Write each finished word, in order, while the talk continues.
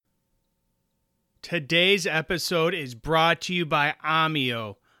Today's episode is brought to you by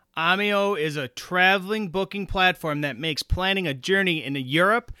Omio. Omio is a traveling booking platform that makes planning a journey into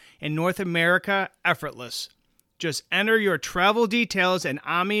Europe and North America effortless. Just enter your travel details and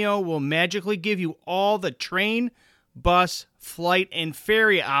Omio will magically give you all the train, bus, flight, and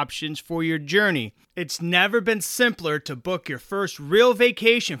ferry options for your journey. It's never been simpler to book your first real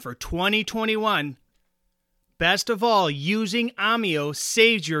vacation for 2021. Best of all, using Omio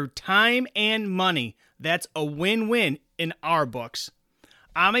saves your time and money. That's a win-win in our books.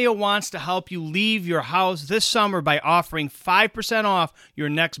 Omio wants to help you leave your house this summer by offering 5% off your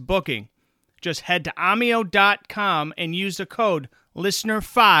next booking. Just head to Omio.com and use the code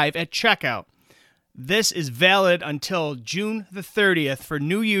LISTENER5 at checkout. This is valid until June the 30th for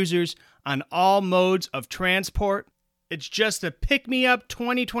new users on all modes of transport. It's just a pick-me-up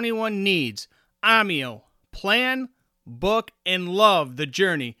 2021 needs. Omio. Plan, book, and love the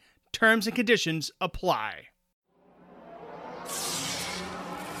journey. Terms and conditions apply.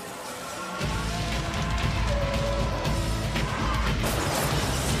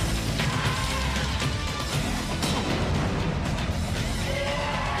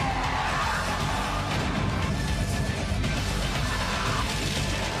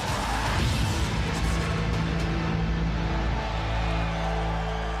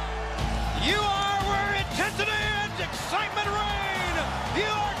 Excitement reign! You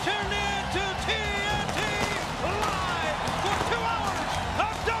are tuned in to TNT live for 2 hours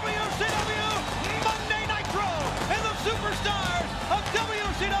of WCW Monday Nitro and the superstars of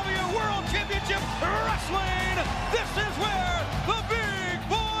WCW World Championship Wrestling. This is where the big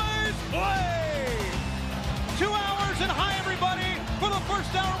boys play. 2 hours and hi everybody for the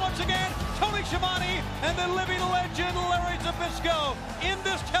first hour once again. Tony Schiavone and the living legend Larry Zbyszko in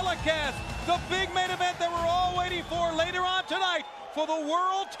this telecast. The big main event that we're all waiting for later on tonight for the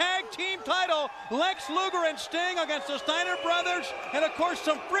World Tag Team title. Lex Luger and Sting against the Steiner Brothers. And, of course,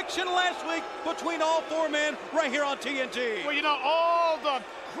 some friction last week between all four men right here on TNT. Well, you know, all the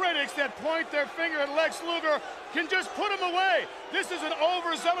critics that point their finger at Lex Luger can just put him away. This is an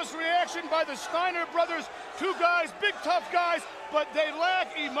overzealous reaction by the Steiner Brothers. Two guys, big tough guys, but they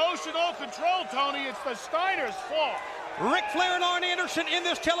lack emotional control, Tony. It's the Steiners' fault. Ric Flair and Arn Anderson in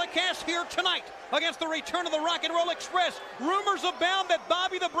this telecast here tonight against the return of the Rock and Roll Express. Rumors abound that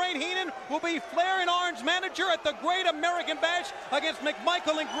Bobby the Brain Heenan will be Flair and Arn's manager at the Great American Bash against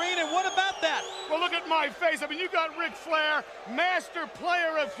McMichael and Green. And what about that? Well, look at my face. I mean, you got Ric Flair, master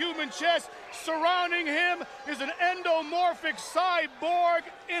player of human chess. Surrounding him is an endomorphic cyborg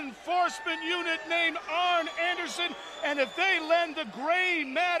enforcement unit named Arn Anderson. And if they lend the gray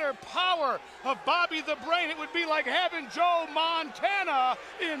matter power of Bobby the Brain, it would be like having Joe Montana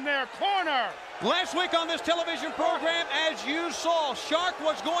in their corner. Last week on this television program, as you saw, Shark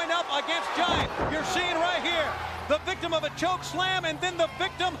was going up against Giant. You're seeing right here the victim of a choke slam and then the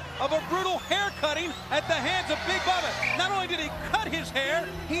victim of a brutal hair cutting at the hands of Big Bubba. Not only did he cut his hair,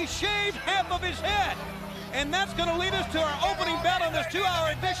 he shaved half of his head. And that's going to lead us to our opening bout on this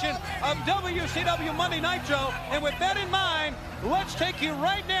 2-hour edition of WCW Monday Nitro. And with that in mind, let's take you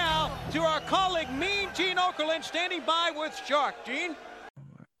right now to our colleague, Mean Gene Okerlund, standing by with Shark. Gene?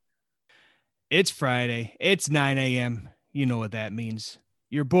 It's Friday. It's 9 a.m. You know what that means.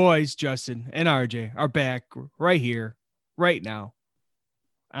 Your boys, Justin and RJ, are back right here, right now,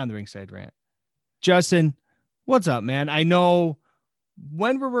 on the Ringside Rant. Justin, what's up, man? I know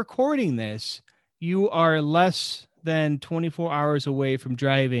when we're recording this, you are less than 24 hours away from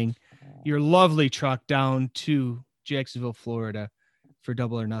driving your lovely truck down to Jacksonville, Florida for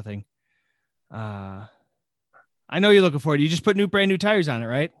Double or Nothing. I know you're looking forward. You just put brand new tires on it,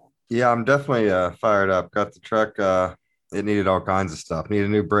 right? Yeah, I'm definitely fired up. Got the truck. It needed all kinds of stuff.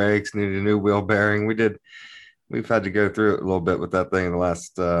 Needed new brakes, needed a new wheel bearing. We've had to go through it a little bit with that thing in the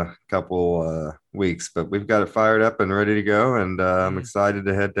last couple weeks, but we've got it fired up and ready to go. And I'm excited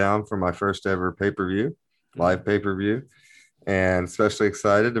to head down for my first ever pay-per-view, live pay-per-view. And especially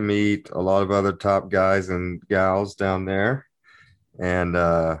excited to meet a lot of other top guys and gals down there. And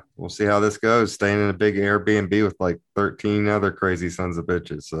we'll see how this goes. Staying in a big Airbnb with like 13 other crazy sons of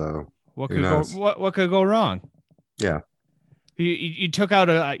bitches. So what could go wrong? Yeah. You took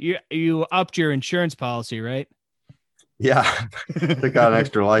out you upped your insurance policy, right? Yeah. Took out an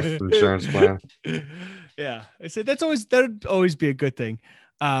extra life insurance plan. Yeah. I said that'd always be a good thing.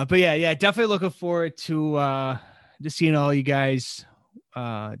 But yeah, definitely looking forward to seeing all you guys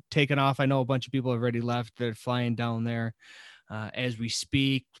taking off. I know a bunch of people have already left. They're flying down there as we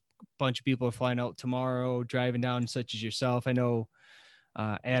speak. A bunch of people are flying out tomorrow, driving down, such as yourself. I know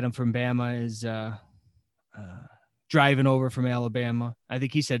Adam from Bama is driving over from Alabama. I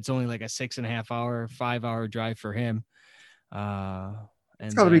think he said it's only like a 6.5 hour, 5 hour drive for him.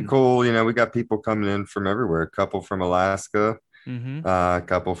 It's got to be cool. You know, we got people coming in from everywhere. A couple from Alaska, a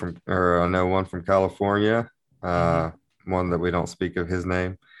couple from, or I know one from California, one that we don't speak of his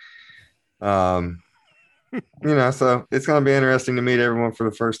name. You know, so it's going to be interesting to meet everyone for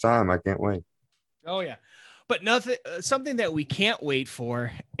the first time. I can't wait. Oh yeah. But something that we can't wait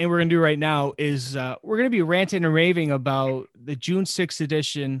for, and we're going to do right now, is we're going to be ranting and raving about the June 6th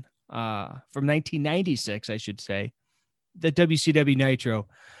edition from 1996, I should say, the WCW Nitro.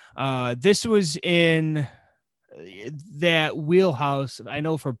 This was in that wheelhouse, I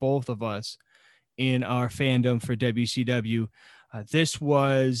know, for both of us in our fandom for WCW. This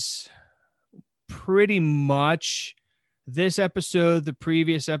was pretty much this episode, the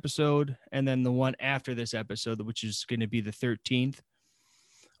previous episode, and then the one after this episode, which is going to be the 13th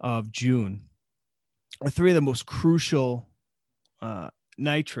of June, are three of the most crucial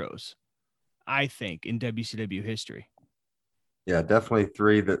Nitros, I think, in WCW history. Yeah, definitely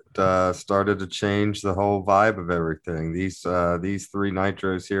three that started to change the whole vibe of everything. These three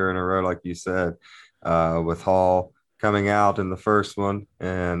Nitros here in a row, like you said, with Hall coming out in the first one,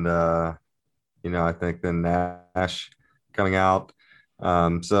 and you know, I think then Nash coming out.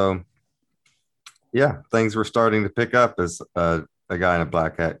 So yeah, things were starting to pick up, as a guy in a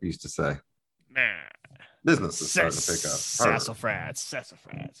black hat used to say. Business is starting to pick up.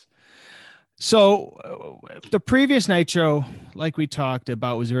 Sassafrats. So the previous Nitro, like we talked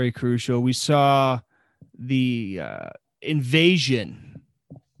about, was very crucial. We saw the invasion,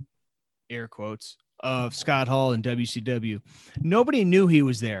 air quotes, of Scott Hall in WCW. Nobody knew he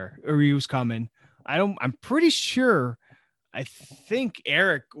was there or he was coming. I'm pretty sure. I think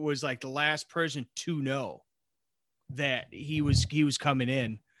Eric was like the last person to know that he was coming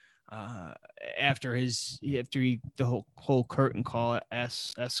in after the whole curtain call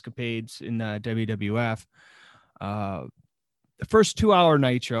escapades in WWF. The first 2 hour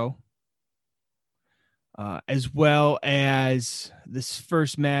Nitro, as well as this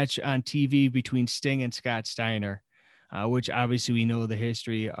first match on TV between Sting and Scott Steiner, which obviously we know the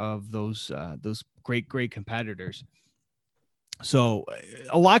history of those great competitors. So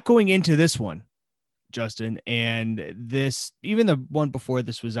a lot going into this one, Justin, and this, even the one before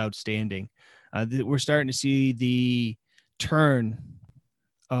this, was outstanding. We're starting to see the turn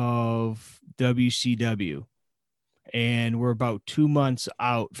of WCW, and we're about 2 months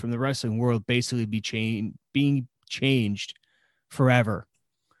out from the wrestling world basically being changed forever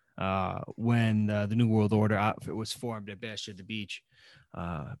when the New World Order outfit was formed at Bash at the Beach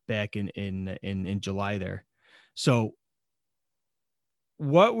back in July there. So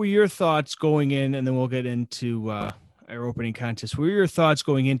what were your thoughts going in, and then we'll get into our opening contest. What were your thoughts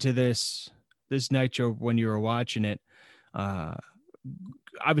going into this Nitro when you were watching it?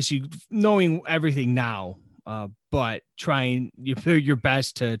 Obviously knowing everything now, but trying your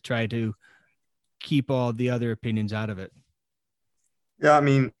best to try to keep all the other opinions out of it. Yeah, I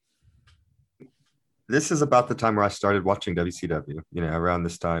mean, this is about the time where I started watching WCW, you know, around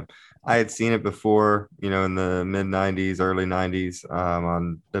this time. I had seen it before, you know, in the mid 90s, early 90s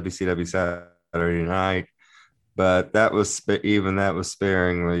on WCW Saturday night. But that was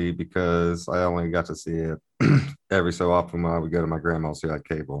sparingly, because I only got to see it every so often when I would go to my grandma's who had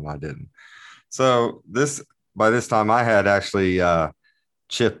cable, and I didn't. So by this time I had actually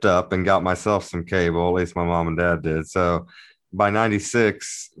chipped up and got myself some cable, at least my mom and dad did. So by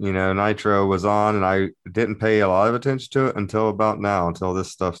 96, you know, Nitro was on, and I didn't pay a lot of attention to it until about now, until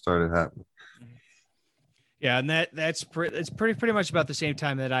this stuff started happening. Yeah, and it's pretty much about the same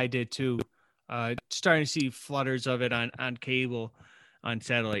time that I did too. Starting to see flutters of it on cable, on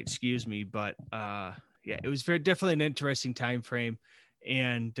satellite, excuse me. But yeah, it was definitely an interesting time frame.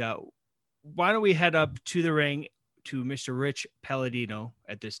 And why don't we head up to the ring to Mr. Rich Palladino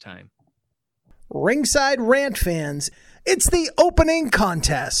at this time? Ringside Rant fans, it's the opening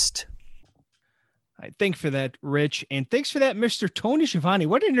contest. Thanks for that, Rich. And thanks for that, Mr. Tony Schiavone.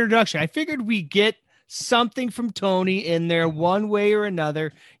 What an introduction. I figured we get something from Tony in there one way or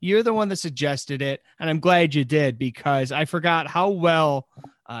another. You're the one that suggested it, and I'm glad you did, because I forgot how well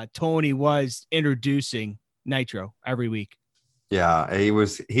Tony was introducing Nitro every week. Yeah, he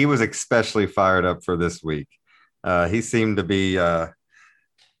was especially fired up for this week. He seemed to be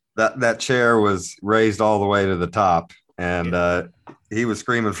that chair was raised all the way to the top, and he was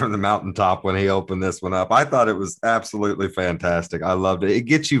screaming from the mountaintop when he opened this one up. I thought it was absolutely fantastic. I loved it. It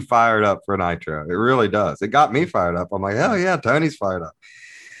gets you fired up for Nitro. It really does. It got me fired up. I'm like, hell yeah, Tony's fired up.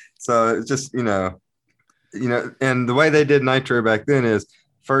 So it's just, you know, and the way they did Nitro back then is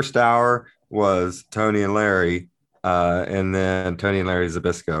first hour was Tony and Larry and then Tony and Larry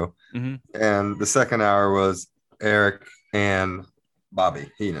Zbyszko. Mm-hmm. And the second hour was Eric and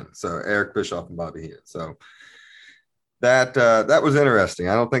Bobby Heenan. So Eric Bischoff and Bobby Heenan. So that was interesting.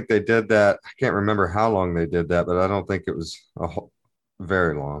 I don't think they did that. I can't remember how long they did that, but I don't think it was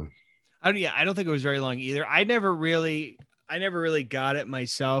very long. I don't think it was very long either. I never really got it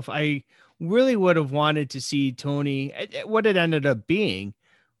myself. I really would have wanted to see Tony. What it ended up being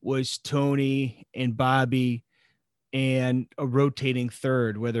was Tony and Bobby and a rotating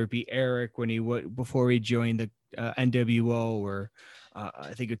third, whether it be Eric before he joined the NWO, or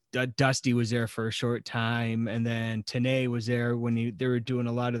I think Dusty was there for a short time, and then Tenay was there when they were doing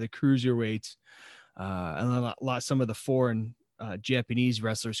a lot of the cruiserweights, and some of the foreign Japanese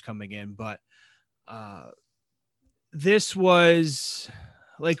wrestlers coming in. But this was,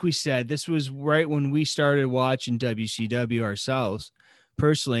 like we said, this was right when we started watching WCW ourselves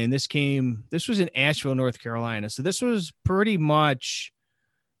personally. And this was in Asheville, North Carolina. So this was pretty much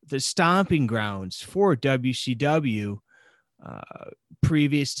the stomping grounds for WCW.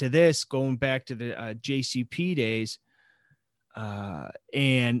 Previous to this, going back to the JCP days,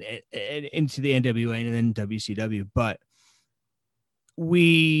 and into the NWA and then WCW. But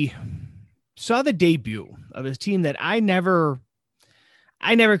we saw the debut of a team that I never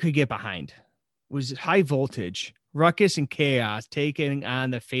could get behind. It was High Voltage, Ruckus and Chaos taking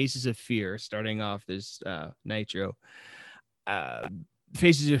on the Faces of Fear, starting off this Nitro.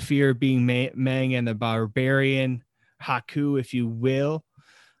 Faces of Fear being Meng and the Barbarian, Haku, if you will.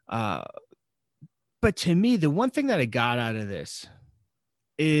 But to me, the one thing that I got out of this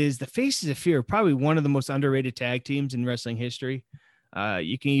is the Faces of Fear, probably one of the most underrated tag teams in wrestling history.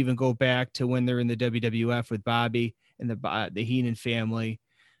 You can even go back to when they're in the WWF with Bobby and the Heenan family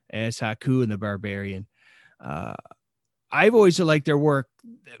as Haku and the Barbarian. I've always liked their work.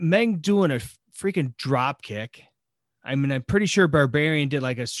 Meng doing a freaking drop kick. I mean, I'm pretty sure Barbarian did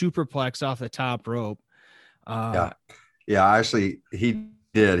like a superplex off the top rope. Yeah. Actually, he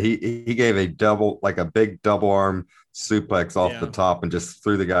did. He gave a big double arm suplex off the top and just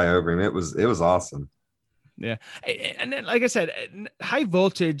threw the guy over him. It was awesome. Yeah. And then, like I said, High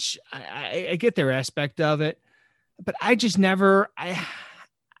Voltage, I get their aspect of it, but I just I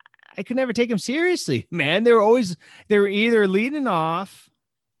could never take them seriously, man. They were either leading off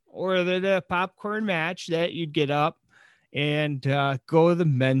or the popcorn match that you'd get up and go to the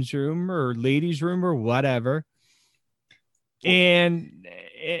men's room or ladies' room or whatever and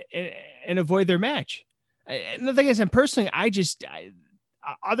avoid their match. And the thing is, and personally,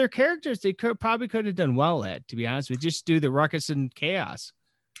 other characters they could have done well at, to be honest with you, just do the Ruckus and Chaos.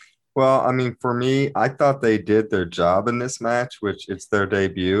 Well, I mean, for me, I thought they did their job in this match, which it's their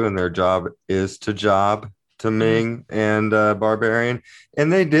debut, and their job is to job to Meng and Barbarian,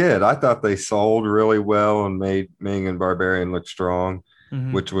 and they did. I thought they sold really well and made Meng and Barbarian look strong,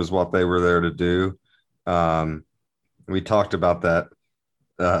 which was what they were there to do. We talked about that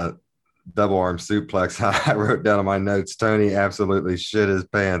double arm suplex. I wrote down in my notes, Tony absolutely shit his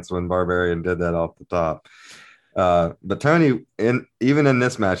pants when Barbarian did that off the top. But Tony, even in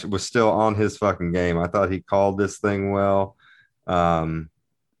this match, was still on his fucking game. I thought he called this thing well.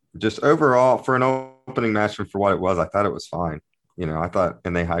 Just overall, for an opening match and for what it was, I thought it was fine. I thought,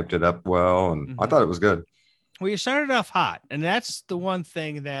 and they hyped it up well, and I thought it was good. Well, you started off hot, and that's the one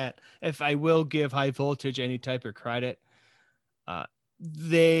thing that, if I will give High Voltage any type of credit,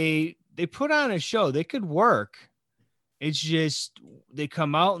 they put on a show. They could work. It's just they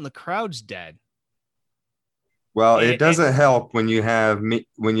come out and the crowd's dead. Well, it doesn't help when you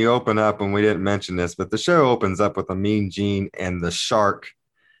open up, and we didn't mention this, but the show opens up with a Mean Gene and the Shark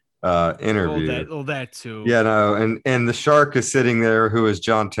interview. That too. Yeah, no, and the Shark is sitting there, who is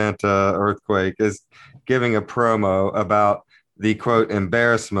John Tenta, Earthquake, is giving a promo about the quote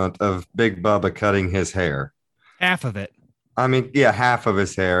embarrassment of Big Bubba cutting his hair. Half of it. I mean, yeah, half of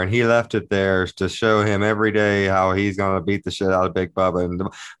his hair, and he left it there to show him every day how he's going to beat the shit out of Big Bubba. And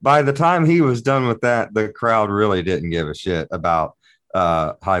by the time he was done with that, the crowd really didn't give a shit about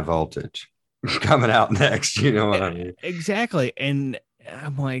High Voltage coming out next. You know what I mean? Exactly. And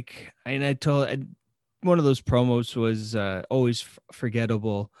I'm like, and I told one of those promos was always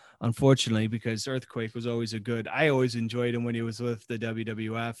forgettable, unfortunately, because Earthquake was always I always enjoyed him when he was with the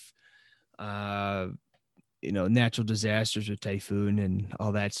WWF. Natural disasters with Typhoon and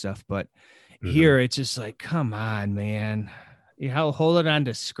all that stuff. But here it's just like, come on, man. Hold it on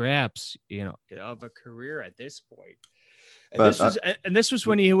to scraps, of a career at this point. And this was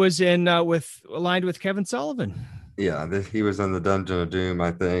when he was aligned with Kevin Sullivan. Yeah, he was in the Dungeon of Doom,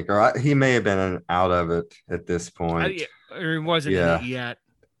 I think, or he may have been out of it at this point. Or he wasn't in it yet.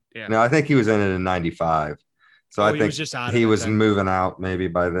 Yeah. No, I think he was in it in '95. So I he think was just out of he it was then. moving out maybe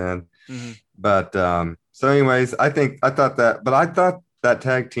by then. Mhm. But so anyways, I thought that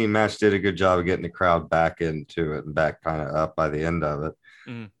tag team match did a good job of getting the crowd back into it and back kind of up by the end of it.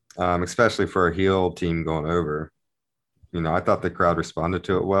 Mhm. Especially for a heel team going over. I thought the crowd responded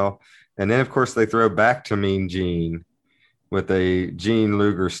to it well. And then of course they throw back to Mean Gene with a Gene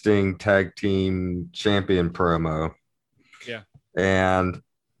Luger Sting tag team champion promo. Yeah. And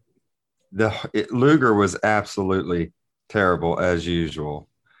Luger was absolutely terrible as usual.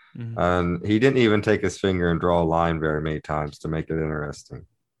 Mhm. And he didn't even take his finger and draw a line very many times to make it interesting.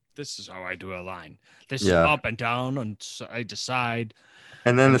 This is how I do a line. This is Yeah. up and down and side to side.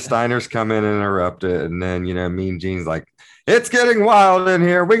 And then the Steiners come in and interrupt it. And then, Mean Gene's like, it's getting wild in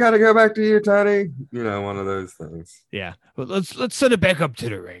here. We got to go back to you, Tony. One of those things. Yeah. Well, let's send it back up to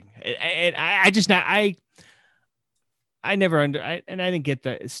the ring. And I just not I never I didn't get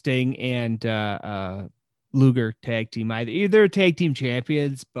the Sting and Luger tag team either. They're tag team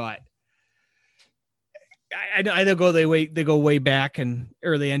champions, but I know they go way back in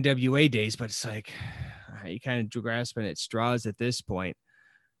early NWA days, but it's like you kind of grasping at straws at this point.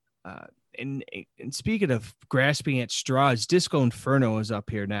 And speaking of grasping at straws, Disco Inferno is up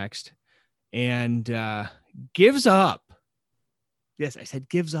here next and gives up. Yes, I said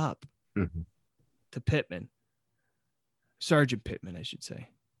gives up to Pittman. Sergeant Pittman, I should say.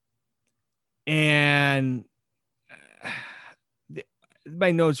 And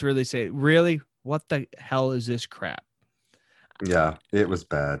my notes really say, really, what the hell is this crap? Yeah, it was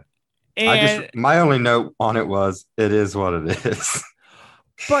bad. And my only note on it was, it is what it is.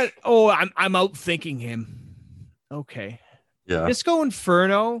 But I'm out thinking him. Okay. Yeah. Disco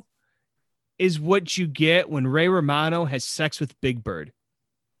Inferno is what you get when Ray Romano has sex with Big Bird.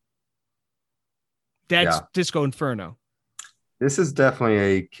 That's Disco Inferno. This is definitely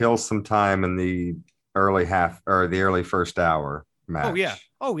a kill some time in the early half or the early first hour match.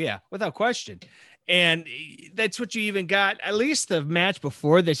 Oh yeah, without question. And that's what you even got. At least the match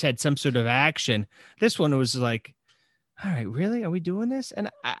before this had some sort of action. This one was like, all right, really? Are we doing this?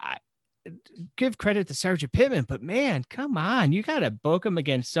 And I give credit to Sergeant Pittman, but man, come on. You got to book him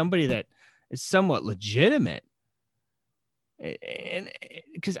against somebody that is somewhat legitimate. And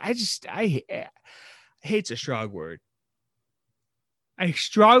because I hate's a strong word. I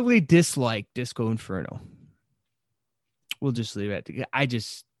strongly dislike Disco Inferno. We'll just leave it.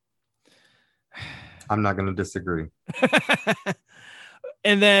 I'm not going to disagree.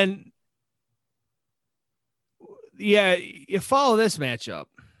 And then, you follow this matchup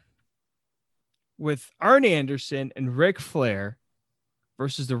with Arn Anderson and Ric Flair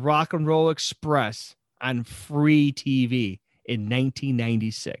versus the Rock and Roll Express on free TV in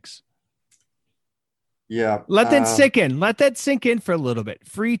 1996. Yeah. Let that sink in. Let that sink in for a little bit.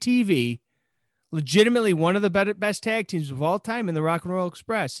 Free TV, legitimately one of the best tag teams of all time in the Rock and Roll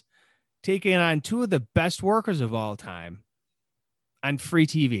Express, taking on two of the best workers of all time on free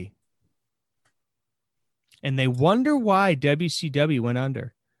TV. And they wonder why WCW went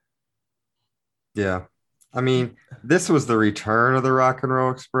under. Yeah. I mean, this was the return of the Rock and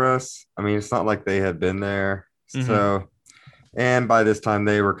Roll Express. I mean, it's not like they had been there. Mm-hmm. So, and by this time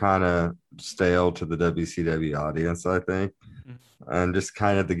they were kind of stale to the WCW audience, I think. And just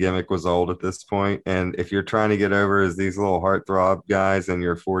kind of the gimmick was old at this point. And if you're trying to get over as these little heartthrob guys and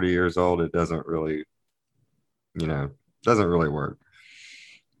you're 40 years old, it doesn't really work.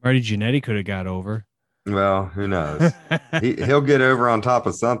 Marty Jannetty could have got over. Well, who knows? He'll get over on top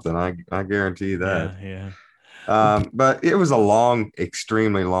of something. I guarantee that. Yeah. But it was a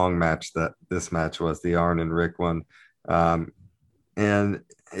extremely long match. This match was the Arn and Rick one. And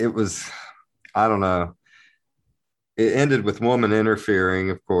it was, I don't know. It ended with woman interfering,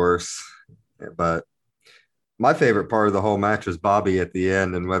 of course, but my favorite part of the whole match was Bobby at the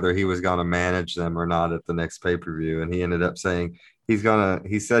end and whether he was going to manage them or not at the next pay-per-view. And he ended up saying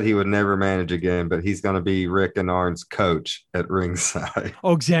he said he would never manage again, but he's going to be Rick and Arn's coach at ringside.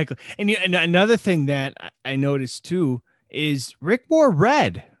 Oh, exactly. And another thing that I noticed too is Rick wore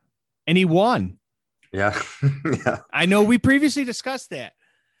red and he won. Yeah. Yeah. I know we previously discussed that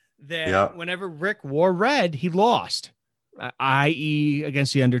whenever Rick wore red, he lost, i.e.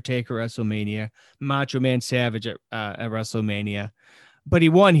 against The Undertaker at WrestleMania, Macho Man Savage at WrestleMania, but he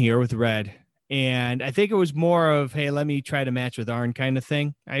won here with red. And I think it was more of, hey, let me try to match with Arn kind of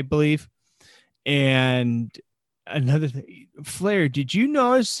thing, I believe. And another thing, Flair, did you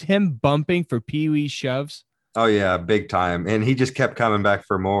notice him bumping for Pee Wee shoves? Oh yeah, big time. And he just kept coming back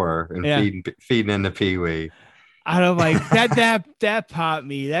for more and feeding into Pee Wee. I don't like that popped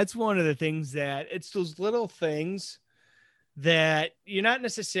me. That's one of the things that it's those little things that you're not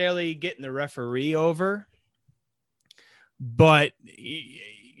necessarily getting the referee over, but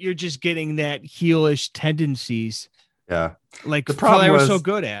you're just getting that heelish tendencies. Yeah. Like The problem Flair was was so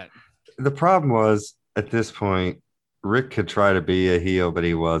good at. the problem was at this point, Rick could try to be a heel, but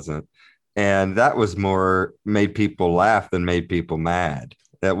he wasn't. And that was more made people laugh than made people mad.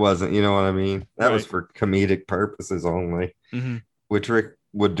 That wasn't, you know what I mean? That was Right. for comedic purposes only, Mm-hmm. which Rick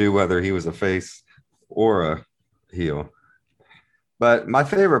would do whether he was a face or a heel. But my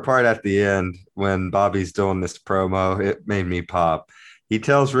favorite part at the end, when Bobby's doing this promo, it made me pop. He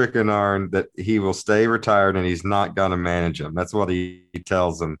tells Rick and Arn that he will stay retired and he's not going to manage him. That's what he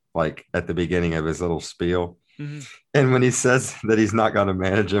tells them, like at the beginning of his little spiel. Mm-hmm. And when he says that he's not going to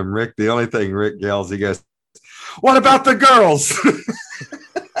manage him, Rick, the only thing Rick yells, he goes, "What about the girls?"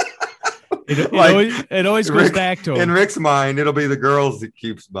 It always goes Rick, back to him. in Rick's mind, it'll be the girls that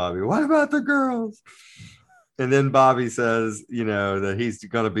keeps Bobby. What about the girls? And then Bobby says, that he's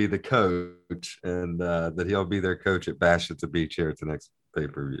going to be the coach and that he'll be their coach at Bash at the Beach here at the next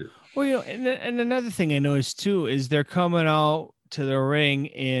pay-per-view. Well, and another thing I noticed too is they're coming out to the ring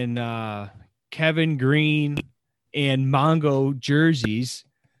in Kevin Green and Mongo jerseys.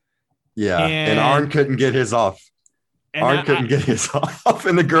 Yeah, and Arn couldn't get his off. Arn couldn't get his off,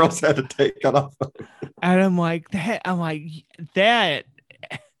 and the girls had to take it off. And I'm like that.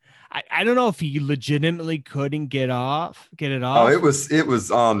 I don't know if he legitimately couldn't get it off. Oh, it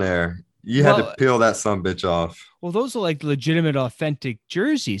was on there. You had to peel that sumbitch off. Well, those are like legitimate, authentic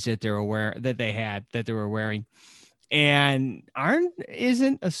jerseys that they were wearing. And Arn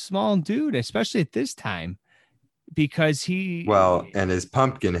isn't a small dude, especially at this time, because and his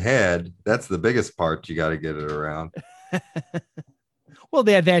pumpkin head, that's the biggest part. You got to get it around. Well,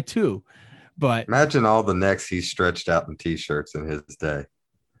 they had that too, but imagine all the necks he stretched out in t-shirts in his day.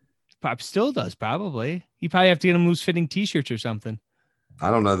 Pop still does, probably. You probably have to get him loose fitting t-shirts or something.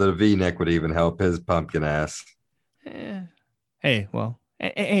 I don't know that a V-neck would even help his pumpkin ass. Hey, well,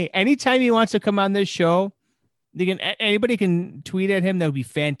 anytime he wants to come on this show, anybody can tweet at him. That would be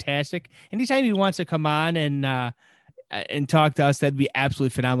fantastic. Anytime he wants to come on and talk to us, that'd be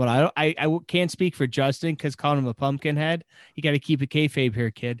absolutely phenomenal. I can't speak for Justin because calling him a pumpkin head, you got to keep a kayfabe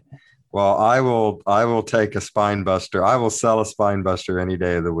here, kid. Well, I will take a spine buster. I will sell a spine buster any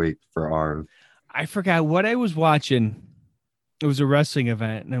day of the week for Arn. I forgot what I was watching. It was a wrestling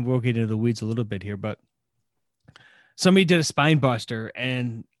event, and we'll get into the weeds a little bit here, but somebody did a spine buster,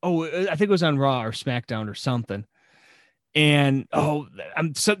 and I think it was on Raw or SmackDown or something. And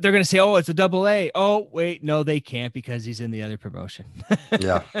they're gonna say, "Oh, it's a double A." Oh, wait, no, they can't because he's in the other promotion.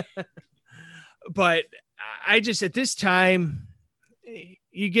 Yeah. But I just at this time,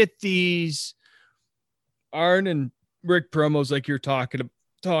 you get these Arn and Rick promos like you're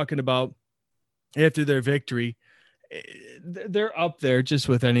talking about after their victory. They're up there just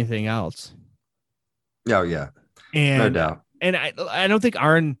with anything else. Oh yeah, and no doubt. And I don't think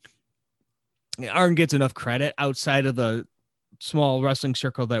Arn gets enough credit outside of the small wrestling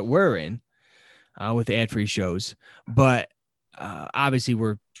circle that we're in with ad-free shows. But obviously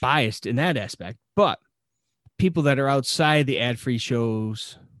we're biased in that aspect. But people that are outside the ad-free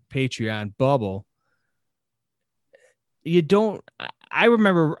shows Patreon bubble, I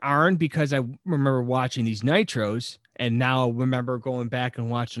remember Arn because I remember watching these Nitros, and now remember going back and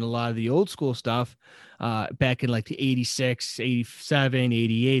watching a lot of the old school stuff back in like the 86, 87,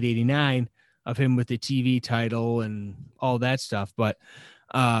 88, 89 of him with the TV title and all that stuff. But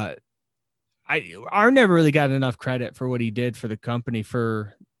Arn never really got enough credit for what he did for the company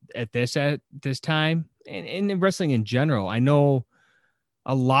at this time and in wrestling in general. I know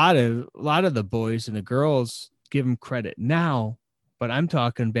a lot of the boys and the girls give him credit now, but I'm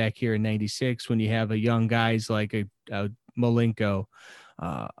talking back here in 96 when you have a young guys like a Malenko,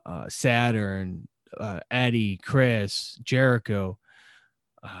 Saturn, Eddie, Chris, Jericho,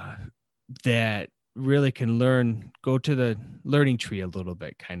 that really can go to the learning tree a little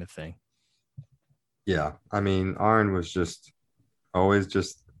bit kind of thing. Yeah. I mean, Arn was always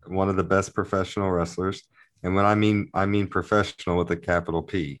one of the best professional wrestlers. And when I mean professional with a capital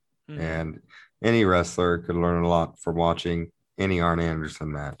P. Mm-hmm. And any wrestler could learn a lot from watching any Arn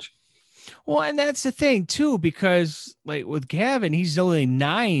Anderson match. Well, and that's the thing too, because like with Gavin, he's only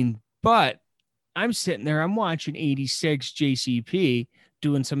 9, but I'm sitting there, I'm watching 86 JCP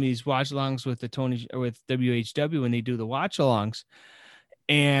doing some of these watch-alongs with with WHW when they do the watch-alongs,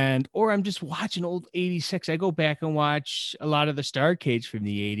 or I'm just watching old 86. I go back and watch a lot of the Starcades from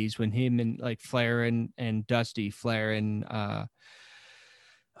the 80s when him and like Flair and Dusty, Flair and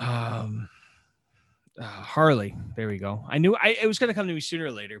Harley. There we go. I knew it was going to come to me sooner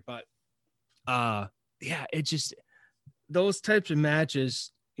or later, but yeah, it just those types of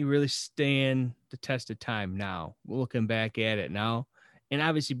matches really stand the test of time now, looking back at it now. And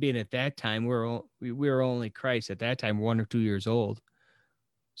obviously being at that time, we were only Christ at that time, 1 or 2 years old.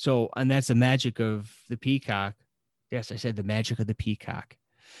 So, and that's the magic of the Peacock. Yes, I said the magic of the Peacock.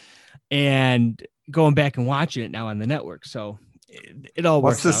 And going back and watching it now on the network. So it all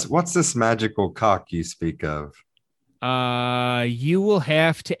works out. What's this magical cock you speak of? You will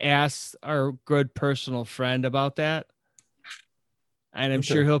have to ask our good personal friend about that. And I'm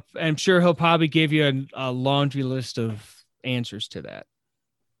sure he'll probably give you a laundry list of answers to that.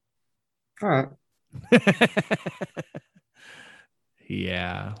 All right.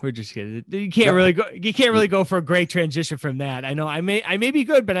 Yeah, we're just kidding. You can't really go for a great transition from that. I know I may be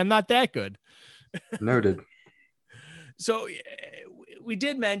good, but I'm not that good. Noted. So we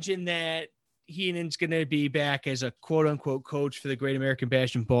did mention that Heenan's going to be back as a quote unquote coach for the Great American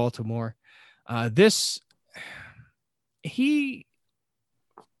Bash in Baltimore.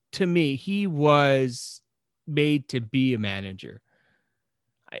 To me, he was made to be a manager.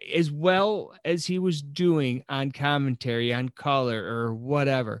 As well as he was doing on commentary, on color, or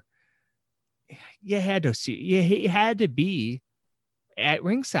whatever, he had to be at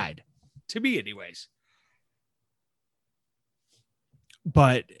ringside, to me anyways.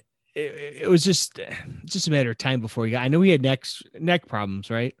 But it was just a matter of time before he got. I know he had neck problems,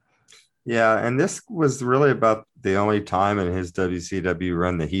 right? Yeah, and this was really about the only time in his WCW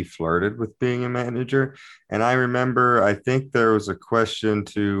run that he flirted with being a manager. And I remember, I think there was a question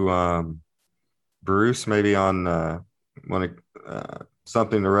to Bruce, maybe on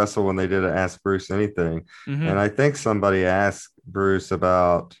something to wrestle when they did Ask Bruce Anything. Mm-hmm. And I think somebody asked Bruce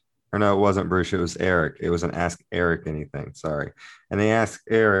about, or no, it wasn't Bruce, it was Eric. It was an Ask Eric Anything, sorry. And they asked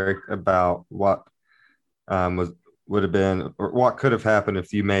Eric about what would have been, or what could have happened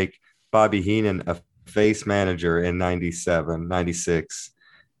if you make Bobby Heenan a face manager in 97, 96,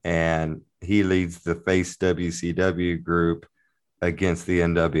 and he leads the face WCW group against the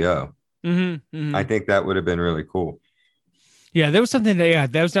NWO. Mm-hmm, mm-hmm. I think that would have been really cool. Yeah, there was something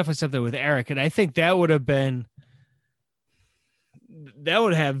that was definitely something with Eric, and I think that would have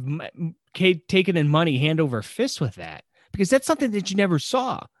taken in money hand over fist with that, because that's something that you never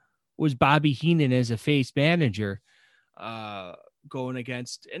saw was Bobby Heenan as a face manager going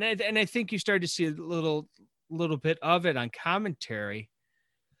against, and I think you started to see a little bit of it on commentary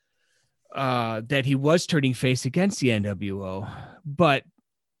that he was turning face against the NWO. But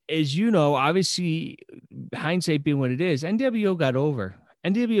as you know, obviously hindsight being what it is, NWO got over.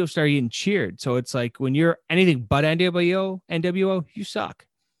 NWO started getting cheered. So it's like when you're anything but NWO, you suck.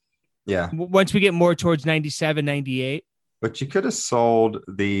 Yeah. Once we get more towards 97, 98. But you could have sold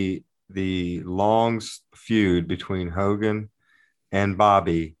the long feud between Hogan and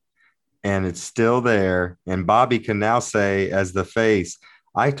Bobby, and it's still there. And Bobby can now say, as the face,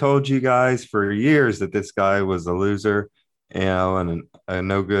 I told you guys for years that this guy was a loser, and a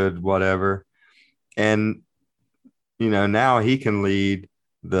no good, whatever. And, now he can lead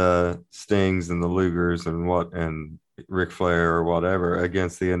the Stings and the Lugers and Ric Flair or whatever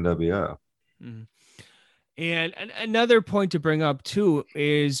against the NWO. Mm-hmm. And another point to bring up too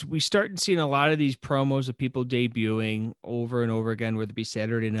is we start seeing a lot of these promos of people debuting over and over again, whether it be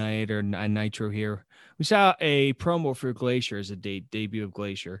Saturday Night or on Nitro here. We saw a promo for Glacier as a debut of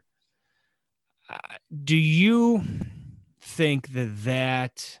Glacier. Do you think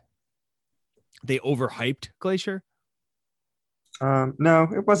that they overhyped Glacier? No,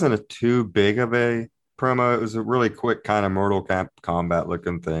 it wasn't a too big of a promo. It was a really quick kind of Mortal Kombat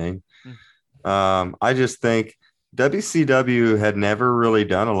looking thing. I just think WCW had never really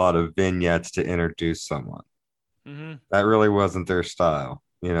done a lot of vignettes to introduce someone. Mm-hmm. That really wasn't their style,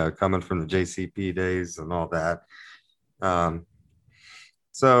 coming from the JCP days and all that.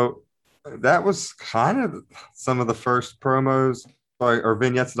 So that was kind of some of the first promos or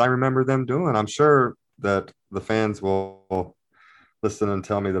vignettes that I remember them doing. I'm sure that the fans will listen and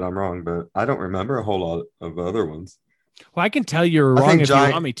tell me that I'm wrong, but I don't remember a whole lot of other ones. Well, I can tell you're wrong if you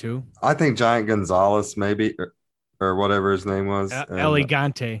want me to. I think Giant Gonzalez, maybe, or whatever his name was.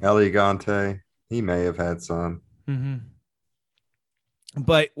 Elegante. He may have had some. Mm-hmm.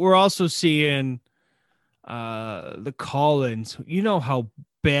 But we're also seeing the call-ins. You know how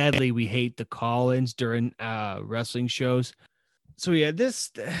badly we hate the call-ins during wrestling shows. So yeah,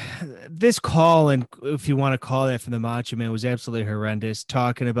 this call-in, if you want to call that, from the Macho Man was absolutely horrendous.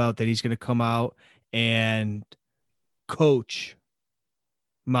 Talking about that he's going to come out and coach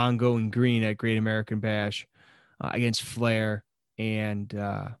Mongo and Green at Great American Bash against Flair and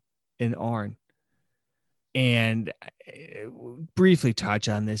Arn. And briefly touch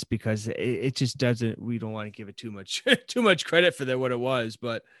on this because it just doesn't, we don't want to give it too much credit for what it was,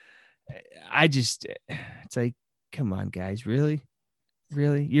 but it's like, come on guys, really?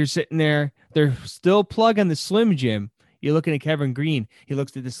 You're sitting there, they're still plugging the Slim Jim. You're looking at Kevin Green. He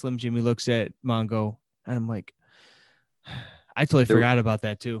looks at the Slim Jim. He looks at Mongo, and I'm like, I totally forgot about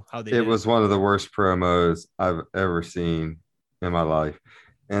that too. How they it was one of the worst promos I've ever seen in my life,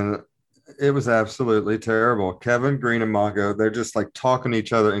 and it was absolutely terrible. Kevin Green and Mongo, they're just like talking to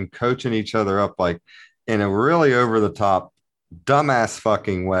each other and coaching each other up like in a really over the top, dumbass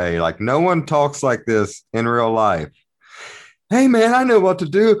fucking way. Like no one talks like this in real life. Hey man, I know what to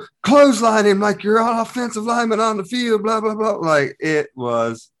do. Clothesline him like you're an offensive lineman on the field, blah, blah, blah. Like it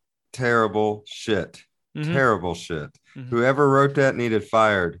was terrible shit. Mm-hmm. Terrible shit. Mm-hmm. Whoever wrote that needed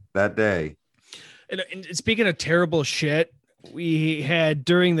fired that day. And speaking of terrible shit, we had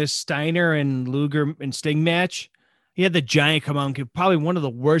during the Steiner and Luger and Sting match, he had the Giant come out and give probably one of the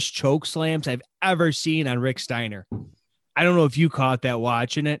worst choke slams I've ever seen on Rick Steiner. I don't know if you caught that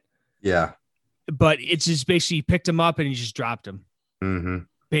watching it. Yeah. But it's just basically he picked him up and he just dropped him,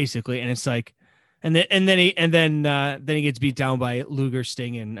 basically. And it's like, and then he gets beat down by Luger,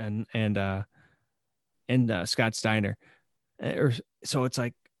 Sting, and Scott Steiner. So it's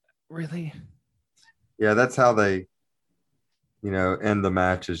like, really? Yeah, that's how they, end the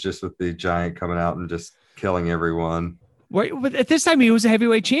match is just with the Giant coming out and just killing everyone. Right, but at this time he was a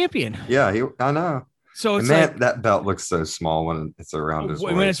heavyweight champion. Yeah, I know. So it's like that belt looks so small when it's around his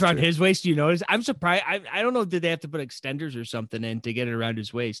waist. When it's around his waist, you notice? I'm surprised. I don't know. Did they have to put extenders or something in to get it around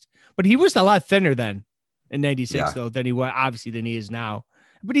his waist? But he was a lot thinner then in '96, though, than he was obviously than he is now.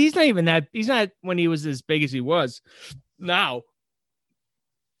 But he's not even that. He's not when he was as big as he was now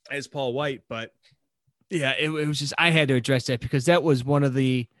as Paul White. But yeah, it was just I had to address that because that was one of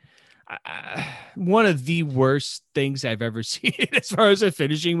the worst things I've ever seen as far as a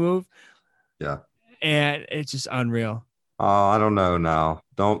finishing move. Yeah. And it's just unreal. Oh, I don't know now.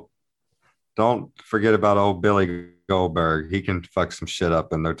 Don't forget about old Billy Goldberg. He can fuck some shit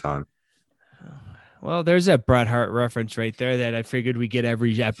up in no time. Well, there's that Bret Hart reference right there that I figured we get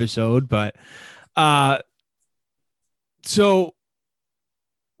every episode. But so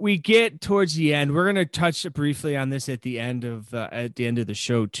we get towards the end. We're going to touch briefly on this at the end of the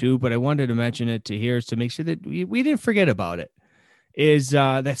show too. But I wanted to mention it to here to make sure that we didn't forget about it. Is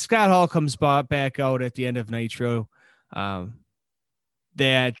that Scott Hall comes back out at the end of Nitro,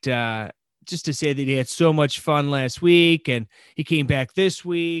 that just to say that he had so much fun last week and he came back this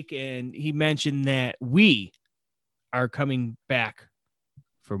week, and he mentioned that we are coming back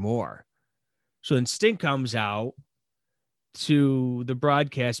for more. So then Sting comes out to the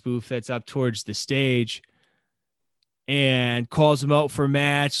broadcast booth that's up towards the stage and calls him out for a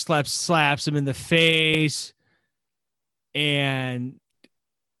match, slaps him in the face. And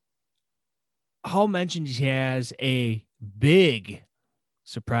Hall mentioned he has a big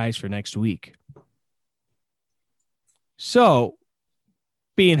surprise for next week. So,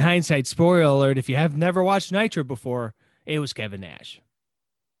 being hindsight, spoiler alert, if you have never watched Nitro before, it was Kevin Nash.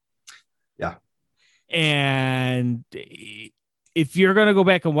 Yeah. And if you're going to go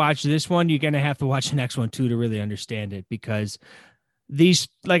back and watch this one, you're going to have to watch the next one too to really understand it, because these,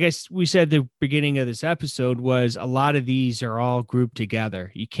 like we said at the beginning of this episode, was a lot of these are all grouped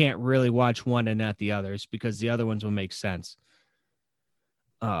together. You can't really watch one and not the others because the other ones will make sense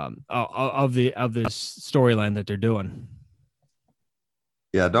of this storyline that they're doing.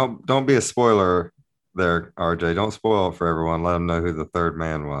 Yeah, don't be a spoiler there, RJ. Don't spoil it for everyone. Let them know who the third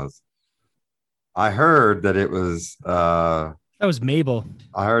man was. I heard that it was that was Mabel.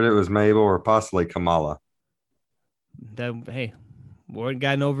 I heard it was Mabel or possibly Kamala. Hey, wouldn't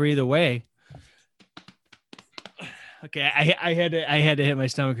gotten over either way. Okay, I had to hit my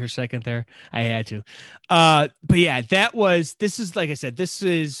stomach for a second there. I had to. But yeah, this is like I said,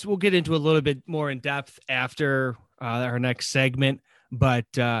 we'll get into a little bit more in depth after our next segment. But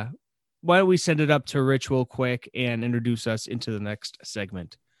why don't we send it up to Rich real quick and introduce us into the next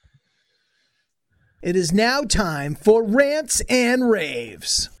segment? It is now time for Rants and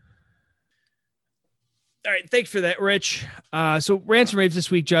Raves. All right, thanks for that, Rich. So Rants and Raves this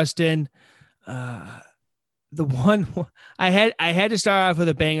week, Justin. The one I had to start off with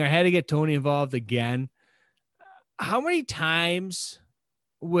a banger. I had to get Tony involved again. How many times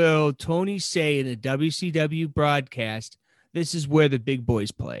will Tony say in a WCW broadcast, "This is where the big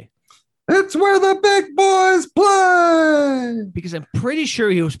boys play"? It's where the big boys play. Because I'm pretty sure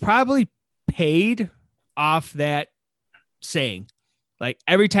he was probably paid off that saying. Like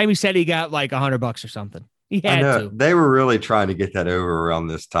every time he said, he got like $100 or something. He had to. They were really trying to get that over around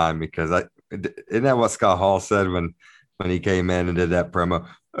this time because isn't that what Scott Hall said when he came in and did that promo?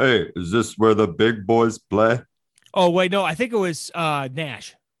 Hey, is this where the big boys play? Oh, wait, no, I think it was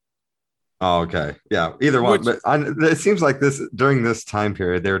Nash. Oh, okay. Yeah, either one. Which- But it seems like this during this time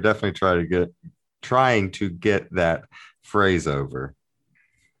period, they were definitely trying to get that phrase over.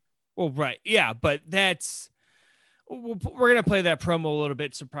 Well, right. Yeah, but we're going to play that promo a little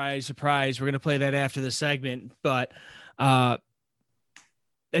bit. Surprise, surprise. We're going to play that after the segment. But Nash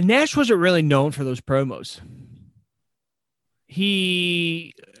wasn't really known for those promos.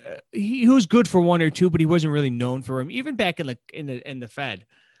 He was good for one or two, but he wasn't really known for him. Even back in the Fed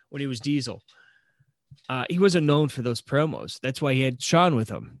when he was Diesel, he wasn't known for those promos. That's why he had Shawn with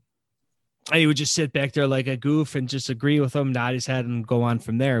him. And he would just sit back there like a goof and just agree with him, nod his head, and go on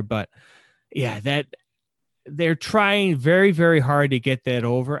from there. But yeah, that they're trying very, very hard to get that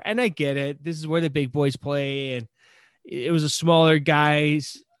over. And I get it. This is where the big boys play. And it was a smaller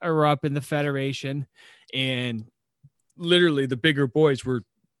guys are up in the Federation. And literally the bigger boys were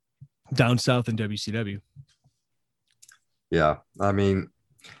down south in WCW. Yeah. I mean,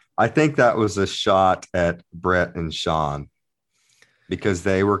 I think that was a shot at Brett and Shawn because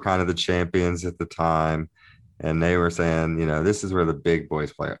they were kind of the champions at the time. And they were saying, this is where the big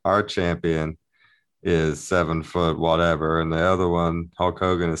boys play. Our champion is 7 foot, whatever. And the other one, Hulk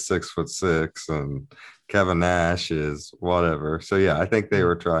Hogan, is 6'6", and Kevin Nash is whatever. So yeah, I think they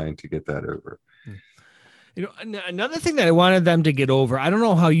were trying to get that over. Another thing that I wanted them to get over, I don't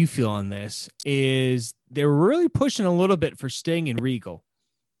know how you feel on this, is they were really pushing a little bit for Sting and Regal.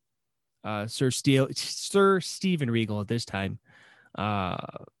 Sir Steven Regal at this time.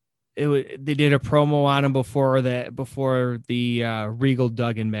 They did a promo on him before the Regal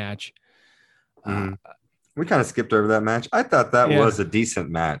Duggan match. We kind of skipped over that match. I thought that was a decent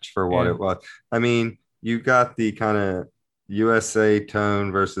match for what it was. I mean, you got the kind of USA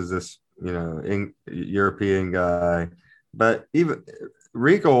tone versus this, European guy, but even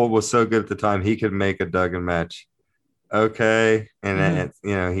Regal was so good at the time he could make a Duggan match. Okay, and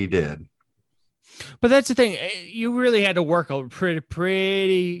he did. But that's the thing. You really had to work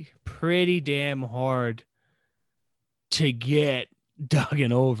pretty damn hard to get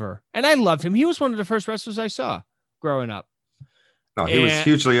Duggan over. And I loved him. He was one of the first wrestlers I saw growing up. No, he was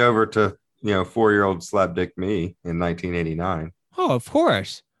hugely over to, 4-year-old slapdick me in 1989. Oh, of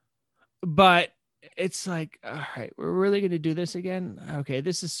course. But it's like, all right, we're really going to do this again? Okay,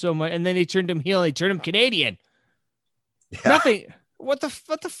 this is so much. And then he turned him heel. He turned him Canadian. Yeah. Nothing. What the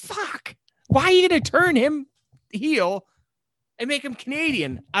fuck? Why are you going to turn him heel and make him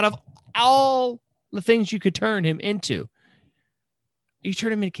Canadian out of all the things you could turn him into? You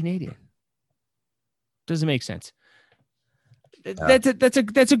turn him into Canadian. Doesn't make sense. Yeah.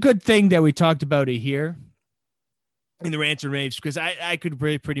 That's a good thing that we talked about it here in the Rants and Raves, because I could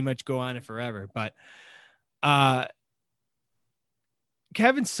pretty much go on it forever. But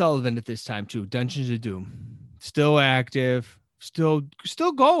Kevin Sullivan at this time too, Dungeons of Doom, still active, still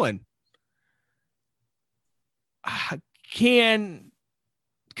going. Can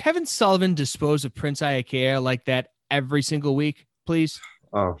Kevin Sullivan dispose of Prince Iaukea like that every single week, please?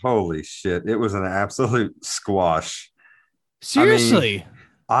 Oh, holy shit. It was an absolute squash. Seriously.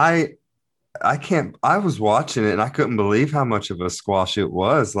 I can't, I was watching it and I couldn't believe how much of a squash it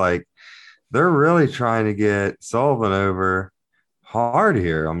was. Like, they're really trying to get Sullivan over hard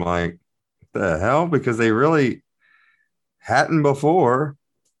here. I'm like, what the hell? Because they really hadn't before.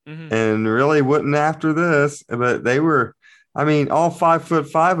 And really wouldn't after this, but they were, I mean, all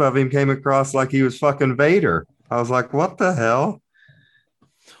 5'5" of him came across like he was fucking Vader. I was like, what the hell?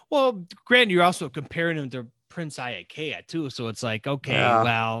 Well, granted, you're also comparing him to Prince Iaukea too, so it's like, okay,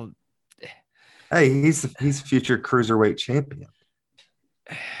 well, hey, he's future cruiserweight champion.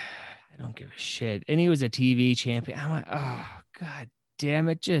 I don't give a shit, and he was a TV champion. I'm like, oh god damn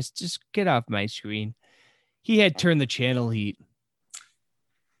it, just get off my screen. He had turned the channel heat.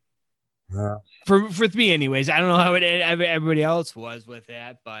 For me, anyways. I don't know how everybody else was with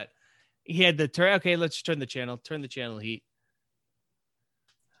that, but he had the turn. Okay, let's turn the channel heat.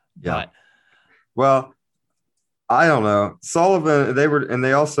 Yeah. Well, I don't know. Sullivan,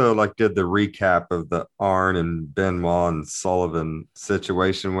 they also like did the recap of the Arn and Benoit and Sullivan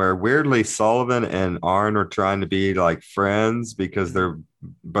situation where weirdly Sullivan and Arn are trying to be like friends because they're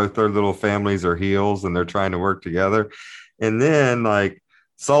both their little families are heels and they're trying to work together. And then like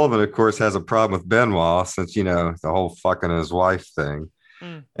Sullivan, of course, has a problem with Benoit since, the whole fucking his wife thing.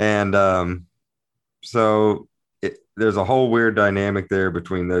 And so there's a whole weird dynamic there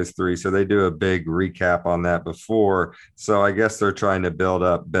between those three. So they do a big recap on that before. So I guess they're trying to build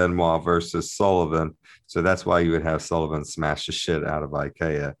up Benoit versus Sullivan. So that's why you would have Sullivan smash the shit out of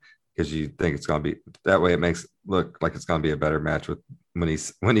Iaukea. because you think it's going to be that way. It makes it look like it's going to be a better match with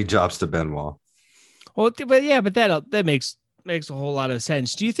when he drops to Benoit. Well, but that makes a whole lot of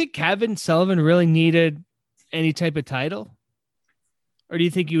sense. Do you think Kevin Sullivan really needed any type of title, or do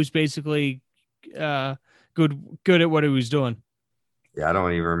you think he was basically good at what he was doing? Yeah, I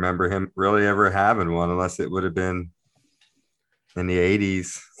don't even remember him really ever having one, unless it would have been in the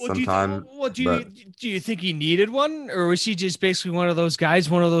 80s sometime. Do you think he needed one, or was he just basically one of those guys,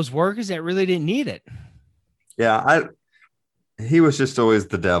 one of those workers that really didn't need it? Yeah, he was just always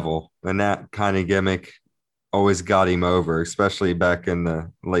the devil, and that kind of gimmick always got him over, especially back in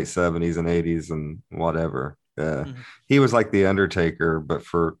the late 70s and 80s and whatever. He was like the Undertaker, but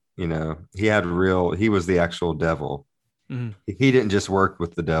he was the actual devil. Mm-hmm. He didn't just work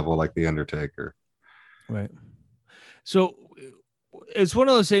with the devil like the Undertaker. Right. So it's one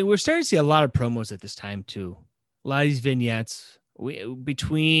of those things. We're starting to see a lot of promos at this time too. A lot of these vignettes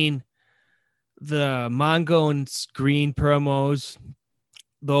between the Mongo and Green promos,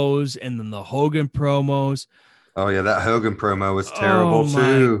 those, and then the Hogan promos. Oh yeah, that Hogan promo was terrible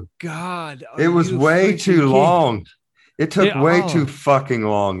too. God, it was way too long. It took way too fucking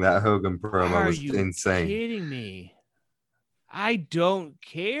long. That Hogan promo was insane. Are you kidding me? I don't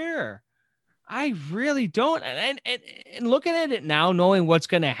care. I really don't. And looking at it now, knowing what's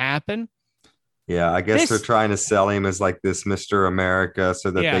going to happen. Yeah, I guess they're trying to sell him as like this Mr. America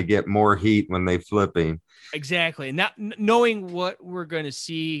so that they get more heat when they flip him. Exactly. Now, knowing what we're going to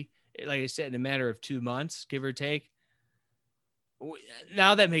see, like I said, in a matter of 2 months, give or take.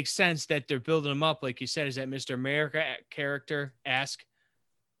 Now that makes sense that they're building him up, like you said, is that Mr. America character-esque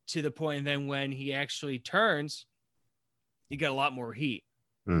to the point. And then when he actually turns, you get a lot more heat.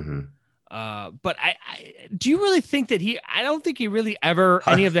 Mm-hmm. But I do you really think that I don't think he really ever,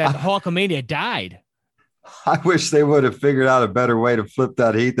 any of that Hulkamania died. I wish they would have figured out a better way to flip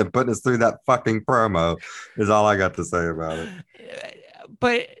that heat than putting us through that fucking promo is all I got to say about it.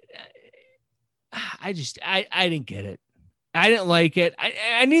 But I didn't get it. I didn't like it.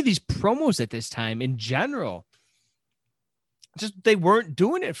 I need these promos at this time in general. Just, they weren't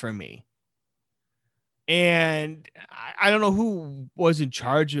doing it for me. And I don't know who was in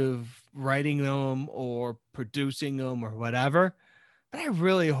charge of writing them or producing them or whatever, but I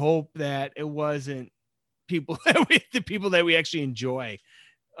really hope that it wasn't the people that we actually enjoy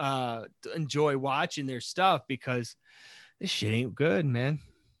watching their stuff, because this shit ain't good, man.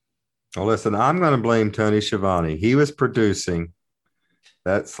 Well, listen, I'm going to blame Tony Schiavone. He was producing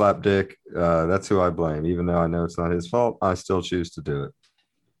that slapdick. That's who I blame. Even though I know it's not his fault, I still choose to do it.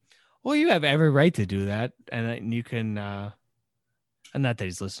 Well, you have every right to do that. And you can, and not that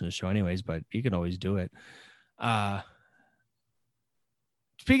he's listening to the show anyways, but you can always do it.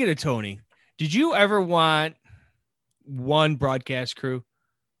 Speaking of Tony, did you ever want one broadcast crew?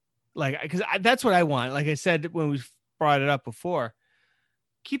 Like, because that's what I want. Like I said, when we brought it up before,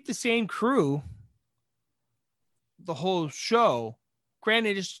 keep the same crew the whole show.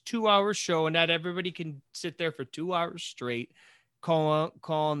 Granted, it's a 2-hour show, and not everybody can sit there for 2 hours straight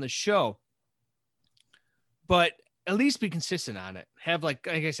calling the show. But at least be consistent on it. Have, like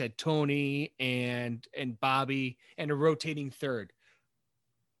I said, Tony and Bobby and a rotating third.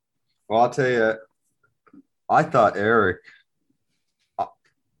 Well, I'll tell you, I thought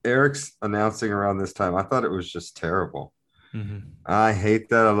Eric's announcing around this time, I thought it was just terrible. Mm-hmm. I hate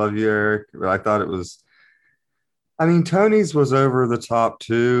that. I love you, Eric. But I thought it was, I mean, Tony's was over the top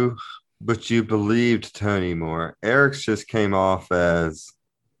too, but you believed Tony more. Eric's just came off as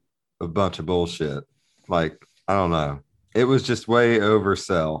a bunch of bullshit. Like, I don't know. It was just way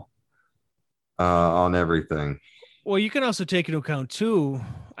oversell on everything. Well, you can also take into account too,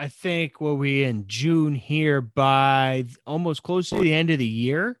 I think we in June here, by almost close to the end of the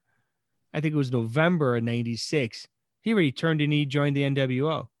year. I think it was November of 96. He already turned and he joined the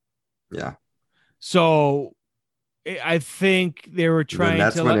NWO. Yeah. So I think they were trying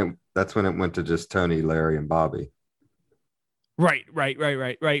that's when it went to just Tony, Larry, and Bobby. Right.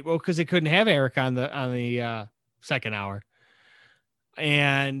 Well, because they couldn't have Eric on the second hour.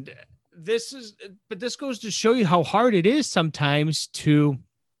 And this goes to show you how hard it is sometimes to,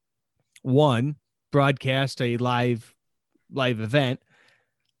 one, broadcast a live event,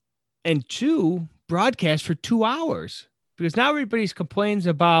 and two, broadcast for 2 hours, because now everybody's complains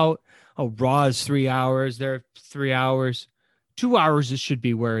about, Raw is 3 hours, they're 3 hours, 2 hours. It should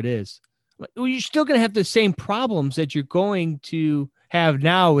be where it is. Well, you're still going to have the same problems that you're going to have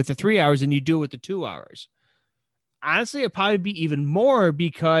now with the 3 hours than you do with the 2 hours. Honestly, it'd probably be even more,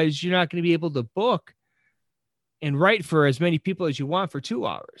 because you're not going to be able to book and write for as many people as you want for 2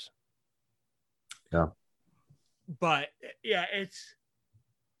 hours. Yeah. But yeah,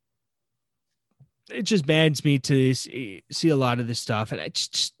 it just maddens me to see a lot of this stuff, and I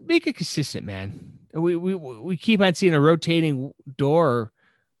just make it consistent, man. We keep on seeing a rotating door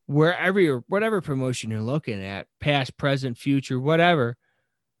whatever promotion you're looking at, past, present, future, whatever,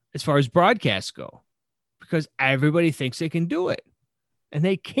 as far as broadcasts go, because everybody thinks they can do it, and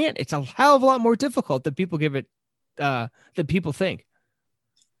they can't. It's a hell of a lot more difficult than people give it, than people think.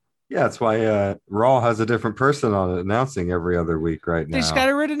 Yeah, that's why Raw has a different person on it announcing every other week right now. They just got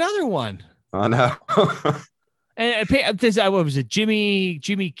to rid another one. I know. And what was it, Jimmy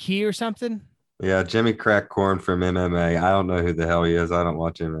Key or something? Yeah, Jimmy Crackcorn from MMA. I don't know who the hell he is. I don't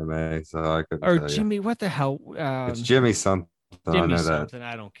watch MMA, so I couldn't Or tell Jimmy, you. what the hell? It's Jimmy something. Jimmy I know something.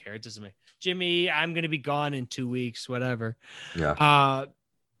 that. I don't care. It doesn't make Jimmy. I'm going to be gone in 2 weeks. Whatever. Yeah.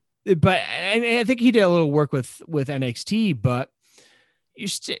 But I think he did a little work with NXT, but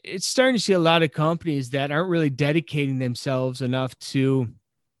it's starting to see a lot of companies that aren't really dedicating themselves enough to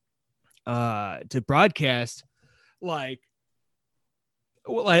broadcast like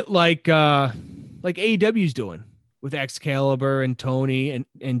AEW's doing with Excalibur and Tony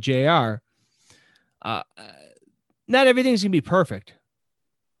and JR. Not everything's gonna be perfect.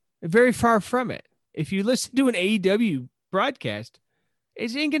 Very far from it. If you listen to an AEW broadcast,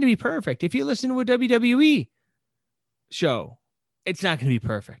 it ain't gonna be perfect. If you listen to a WWE show, it's not gonna be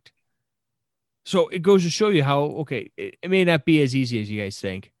perfect. So it goes to show you how it may not be as easy as you guys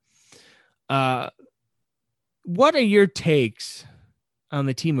think. What are your takes on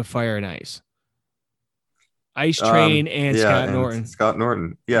the team of Fire and Ice? Ice Train and Scott Norton. Scott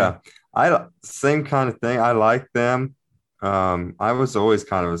Norton. Yeah. Same kind of thing. I like them. I was always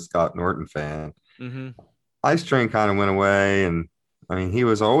kind of a Scott Norton fan. Mm-hmm. Ice Train kind of went away, and I mean, he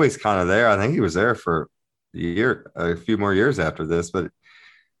was always kind of there. I think he was there for a few more years after this, but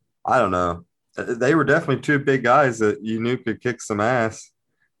I don't know. They were definitely two big guys that you knew could kick some ass,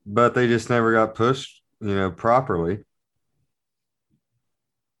 but they just never got pushed, properly.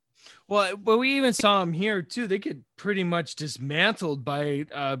 Well, but we even saw them here too. They get pretty much dismantled by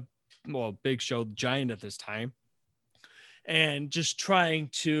Big Show Giant at this time, and just trying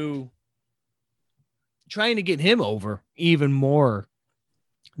to get him over even more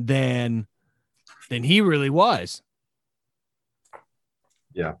than he really was.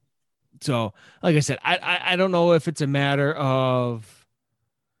 Yeah. So, like I said, I don't know if it's a matter of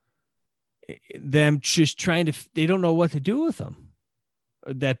them just they don't know what to do with him.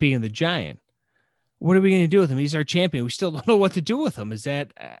 That being the Giant. What are we going to do with him? He's our champion. We still don't know what to do with him. Is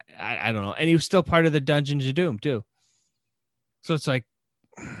that, I don't know. And he was still part of the Dungeons of Doom too. So it's like,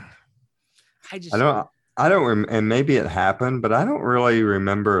 and maybe it happened, but I don't really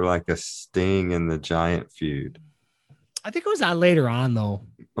remember like a Sting in the Giant feud. I think it was on later on though.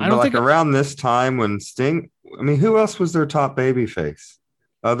 I don't think around this time when Sting, I mean, who else was their top baby face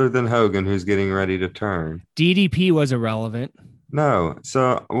other than Hogan, who's getting ready to turn? DDP was irrelevant. No.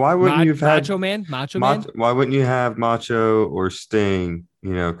 So why wouldn't you have had Macho Man? Why wouldn't you have Macho or Sting,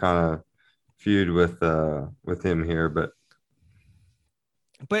 kind of feud with him here?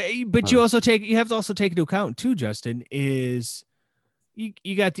 But you have to also take into account too, Justin, is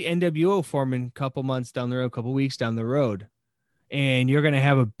you got the NWO forming a couple months down the road, a couple weeks down the road, and you're going to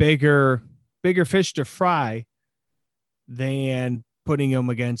have a bigger fish to fry than putting him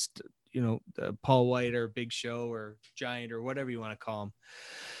against, Paul White or Big Show or Giant or whatever you want to call him.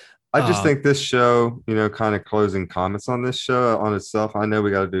 I just think this show, kind of closing comments on this show on itself. I know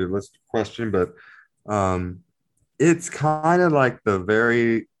we got to do a list question, but it's kind of like the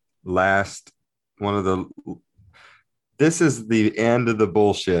very last one of the. This is the end of the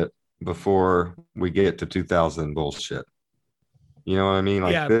bullshit before we get to 2000 bullshit. You know what I mean?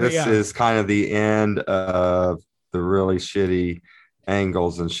 Like this is kind of the end of the really shitty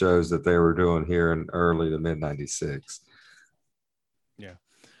angles and shows that they were doing here in early to mid 96. Yeah.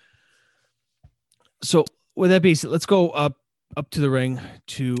 So with that being said, let's go up to the ring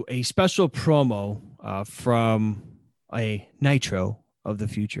to a special promo from a Nitro of the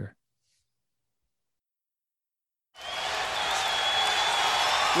future.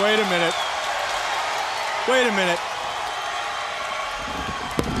 Wait a minute.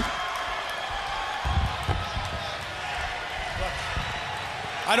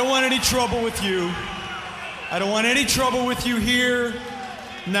 I don't want any trouble with you. I don't want any trouble with you here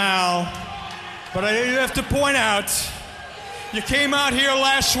now. But I have to point out, you came out here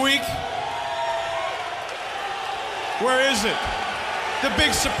last week. Where is it? The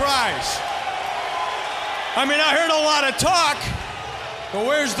big surprise. I mean, I heard a lot of talk, but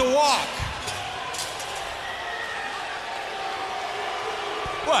where's the walk?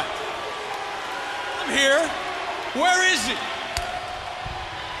 What? I'm here. Where is it?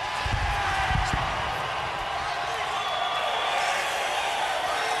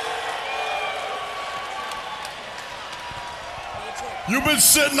 You've been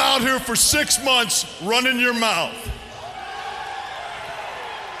sitting out here for 6 months running your mouth.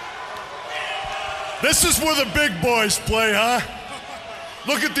 This is where the big boys play, huh?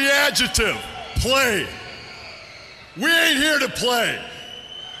 Look at the adjective, play. We ain't here to play.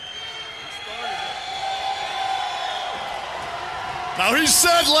 Now, he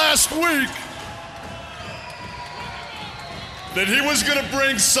said last week that he was going to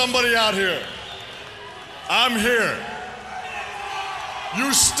bring somebody out here. I'm here.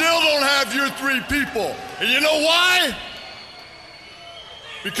 You still don't have your 3 people. And you know why?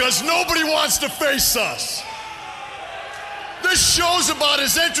 Because nobody wants to face us. This show's about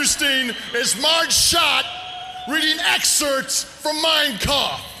as interesting as Marge Schott reading excerpts from Mein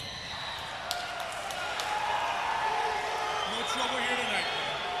Kampf. No trouble here tonight.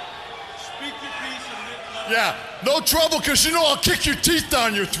 Speak your piece and Yeah, no trouble, because you know I'll kick your teeth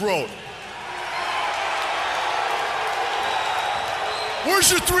down your throat.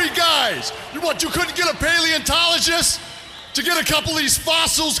 Where's your 3 guys? You couldn't get a paleontologist to get a couple of these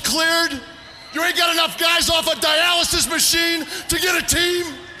fossils cleared? You ain't got enough guys off a dialysis machine to get a team?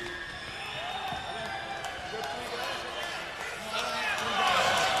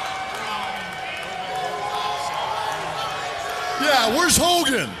 Yeah, where's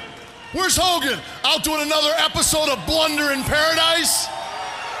Hogan? Where's Hogan? Out doing another episode of Blunder in Paradise?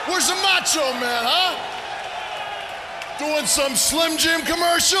 Where's the Macho Man, huh? Doing some Slim Jim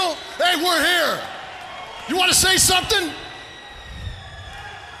commercial? Hey, we're here. You want to say something?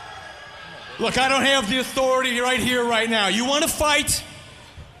 Look, I don't have the authority right here, right now. You want to fight?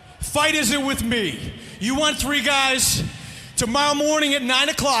 Fight isn't with me. You want 3 guys? Tomorrow morning at 9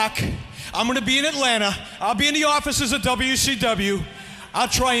 o'clock, I'm going to be in Atlanta. I'll be in the offices of WCW. I'll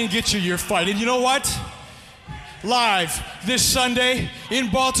try and get you your fight. And you know what? Live this Sunday in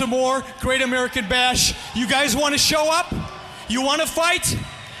Baltimore, Great American Bash. You guys want to show up? You want to fight?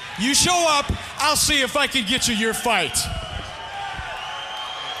 You show up, I'll see if I can get you your fight.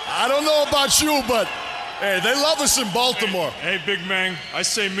 I don't know about you, but hey, they love us in Baltimore. Hey, Big Man, I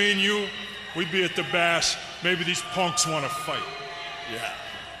say me and you, we be at the Bash. Maybe these punks want to fight. Yeah.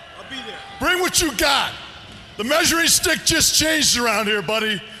 I'll be there. Bring what you got. The measuring stick just changed around here,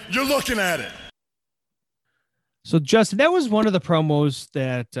 buddy. You're looking at it. So, Justin, that was one of the promos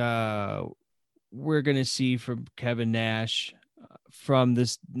that we're going to see from Kevin Nash from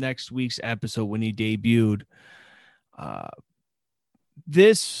this next week's episode when he debuted.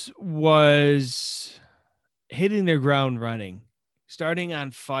 This was hitting their ground running, starting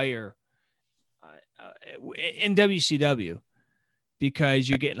on fire in WCW, because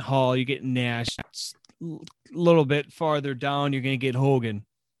you're getting Hall, you're getting Nash. A little bit farther down, you're going to get Hogan.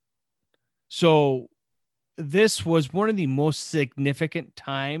 So this was one of the most significant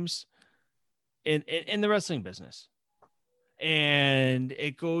times in the wrestling business. And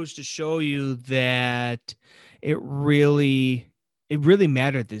it goes to show you that it really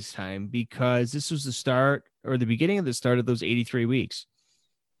mattered this time, because this was the start, or the beginning of the start of those 83 weeks.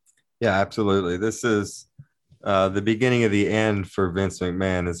 Yeah, absolutely. This is the beginning of the end for Vince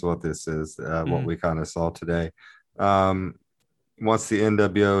McMahon is what this is, what we kind of saw today. Once the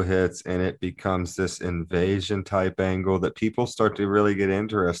NWO hits and it becomes this invasion type angle that people start to really get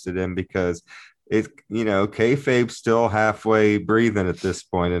interested in, because it, kayfabe's still halfway breathing at this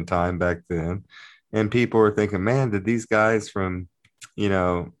point in time back then. And people were thinking, man, did these guys from,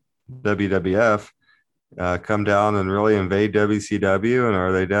 WWF come down and really invade WCW? And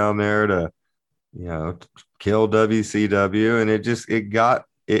are they down there to, kill WCW? And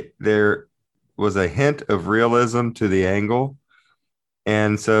there was a hint of realism to the angle.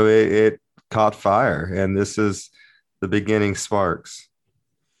 And so it caught fire. And this is the beginning sparks.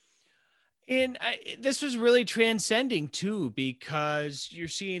 And this was really transcending too, because you're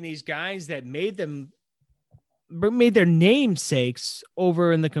seeing these guys that made their namesakes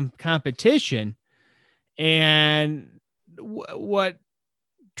over in the competition. And what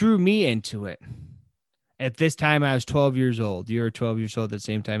drew me into it, at this time, I was 12 years old. You were 12 years old at the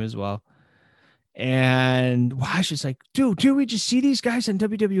same time as well. And I was just like, dude, we just see these guys in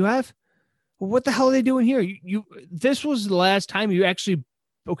WWF? Well, what the hell are they doing here? This was the last time you actually,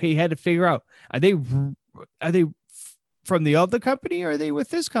 you had to figure out, are they from the other company, or are they with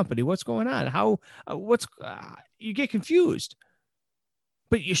this company? What's going on? You get confused,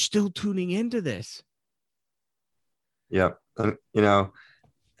 but you're still tuning into this. Yep. And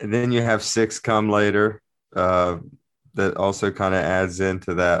then you have 6 come later. That also kind of adds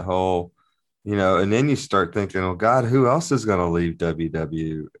into that whole, and then you start thinking, oh God, who else is going to leave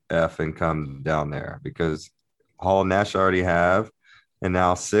WWF and come down there? Because Hall and Nash already have, and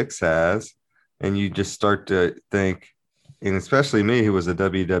now 6 has, and you just start to think, and especially me, who was a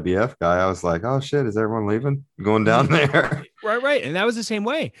WWF guy, I was like, oh shit, is everyone leaving? Going down there? Right. And that was the same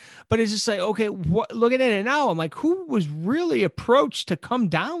way. But it's just like, okay, looking at it now, I'm like, who was really approached to come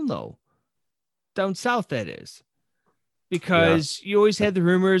down though? Down south, that is. Because you always had the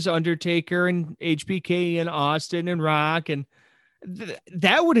rumors, Undertaker and HBK and Austin and Rock, and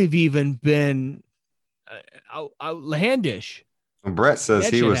that would have even been outlandish. Brett says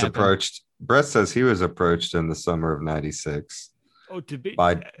he was approached. Brett says he was approached in the summer of '96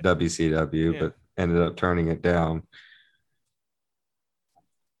 by WCW, but ended up turning it down.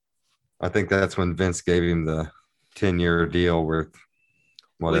 I think that's when Vince gave him the 10-year deal worth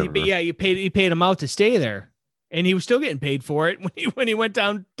whatever. Well, you paid him out to stay there, and he was still getting paid for it when he went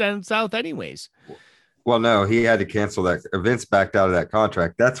down south, anyways. Well, no, he had to cancel that. Vince backed out of that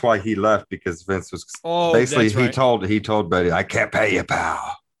contract. That's why he left, because Vince was basically he told Buddy, I can't pay you,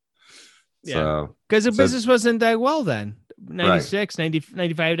 pal. Yeah, because the business wasn't that well then. 96, right. 90,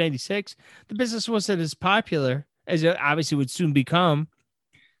 95, 96. The business wasn't as popular as it obviously would soon become.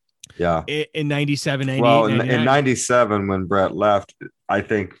 Yeah. In 97, 98, well, in 97, when Brett left, I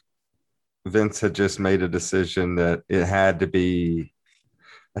think Vince had just made a decision that it had to be.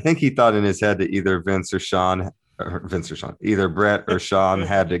 I think he thought in his head that either either Brett or Sean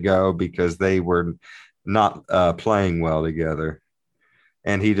had to go because they were not playing well together.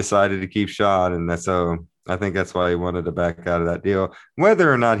 And he decided to keep Sean. And so I think that's why he wanted to back out of that deal.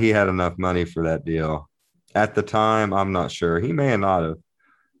 Whether or not he had enough money for that deal at the time, I'm not sure. He may not have,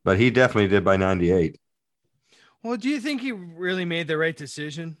 but he definitely did by 98. Well, do you think he really made the right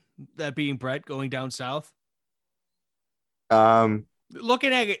decision, that being Brett going down south?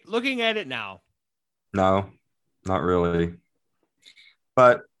 Looking at it now. No, not really.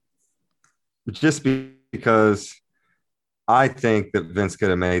 But just because I think that Vince could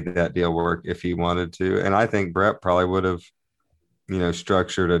have made that deal work if he wanted to. And I think Brett probably would have,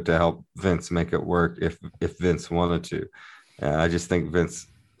 structured it to help Vince make it work if Vince wanted to. I just think Vince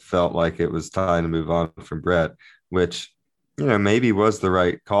felt like it was time to move on from Brett, which, maybe was the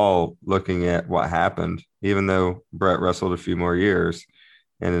right call looking at what happened, even though Brett wrestled a few more years,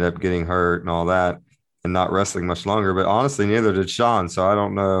 ended up getting hurt and all that and not wrestling much longer. But honestly, neither did Sean. So I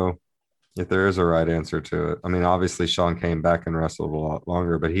don't know if there is a right answer to it. I mean, obviously Sean came back and wrestled a lot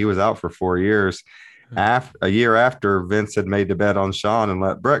longer, but he was out for 4 years a year after Vince had made the bet on Sean and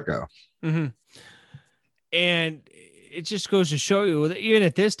let Brett go. Mm-hmm. And it just goes to show you that even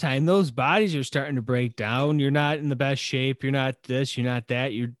at this time, those bodies are starting to break down. You're not in the best shape. You're not this, you're not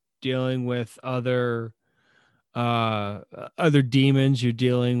that. You're dealing with other demons. You're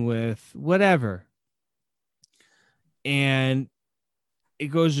dealing with whatever. And it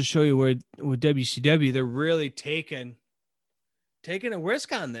goes to show you where with WCW, they're really taking a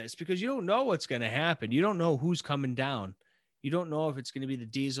risk on this because you don't know what's going to happen. You don't know who's coming down. You don't know if it's going to be the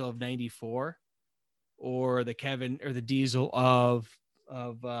Diesel of 94 or the Kevin or the Diesel of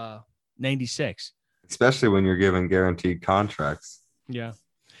 96. Especially when you're given guaranteed contracts. Yeah.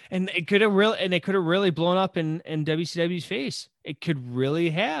 And it could have really blown up in WCW's face. It could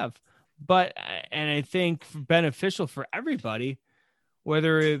really have. But I think beneficial for everybody,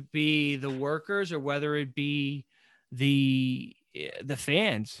 whether it be the workers or whether it be the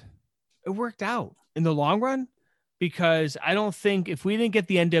fans, it worked out in the long run, because I don't think if we didn't get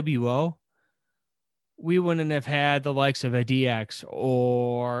the NWO, we wouldn't have had the likes of a DX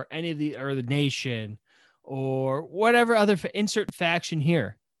or any of the Nation or whatever other insert faction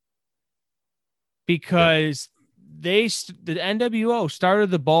here, because the NWO started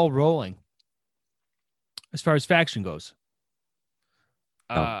the ball rolling as far as faction goes.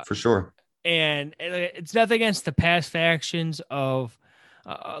 For sure. And it's nothing against the past factions of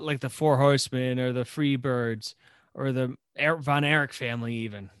like the Four Horsemen or the Freebirds or the Von Erich family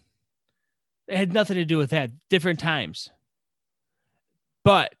even. It had nothing to do with that. Different times.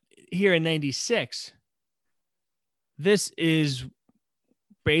 But here in 96, this is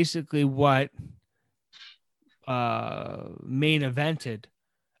basically what main evented,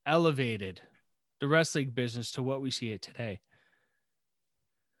 elevated the wrestling business to what we see it today.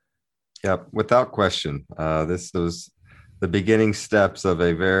 Yep, without question. This was the beginning steps of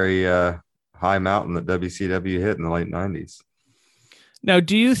a very high mountain that WCW hit in the late 90s. Now,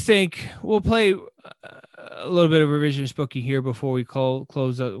 do you think we'll play a little bit of revisionist booking here before we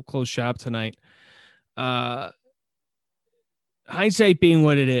close shop tonight? Hindsight being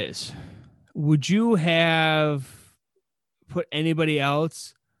what it is, would you have put anybody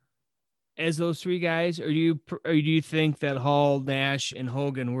else as those three guys, or do you think that Hall, Nash, and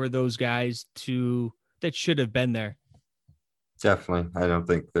Hogan were those guys that should have been there? Definitely. I don't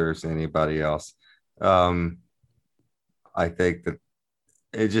think there's anybody else. I think that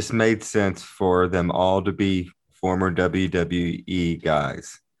it just made sense for them all to be former WWE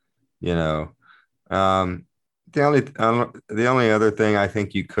guys. You know, um, the only other thing I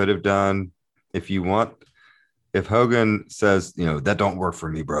think you could have done, if you want, if Hogan says, that don't work for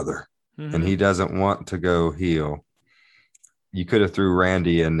me, brother, and he doesn't want to go heel, you could have threw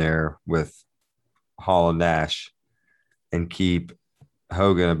Randy in there with Hall and Nash and keep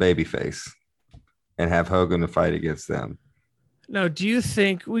Hogan a babyface and have Hogan to fight against them. Now, do you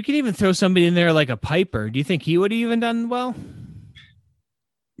think we could even throw somebody in there like a Piper? Do you think he would have even done well?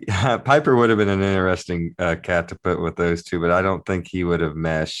 Yeah, Piper would have been an interesting cat to put with those two, but I don't think he would have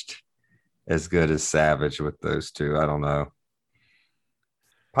meshed as good as Savage with those two. I don't know.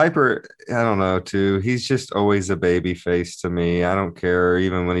 Piper, I don't know, too. He's just always a baby face to me. I don't care.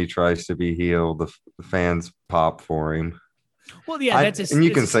 Even when he tries to be heel, the fans pop for him. Well, yeah, and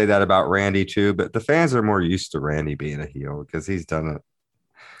you can say that about Randy, too, but the fans are more used to Randy being a heel because he's done it.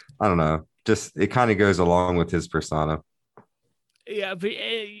 I don't know. Just it kind of goes along with his persona. Yeah, but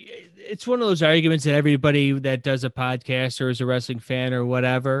it's one of those arguments that everybody that does a podcast or is a wrestling fan or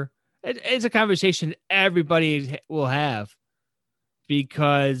whatever, it's a conversation everybody will have.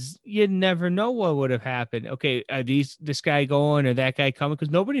 Because you never know what would have happened. Okay, are this guy going or that guy coming?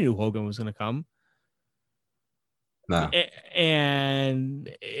 Because nobody knew Hogan was going to come. No.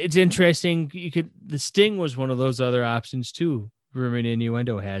 And it's interesting. The Sting was one of those other options too. Rumor and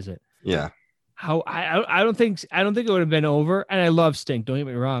innuendo has it. Yeah. I don't think it would have been over. And I love Sting. Don't get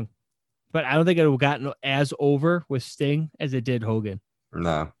me wrong, but I don't think it would have gotten as over with Sting as it did Hogan.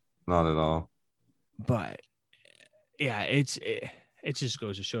 No, not at all. But yeah, it just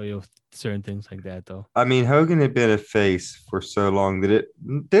goes to show you certain things like that, though. I mean, Hogan had been a face for so long that it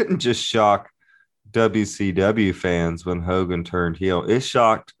didn't just shock WCW fans when Hogan turned heel. It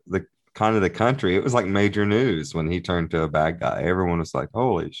shocked the country. It was like major news when he turned to a bad guy. Everyone was like,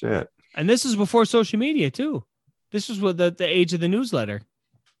 holy shit. And this is before social media, too. This was with the age of the newsletter.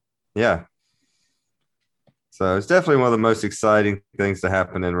 Yeah. So it's definitely one of the most exciting things to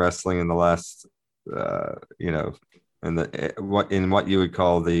happen in wrestling in the last, in what you would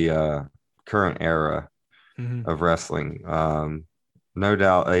call the current era of wrestling. No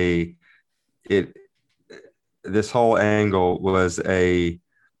doubt this whole angle was a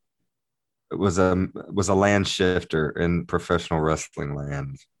land shifter in professional wrestling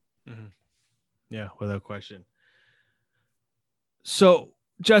land. Yeah, without question. So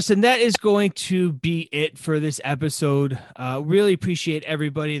Justin, that is going to be it for this episode. Really appreciate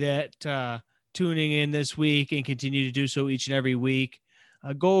everybody that tuning in this week and continue to do so each and every week.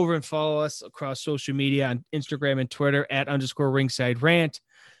 Go over and follow us across social media on Instagram and Twitter @_ringside rant.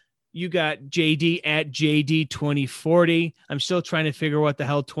 You got JD at JD2040. I'm still trying to figure what the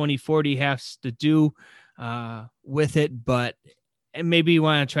hell 2040 has to do with it, but maybe you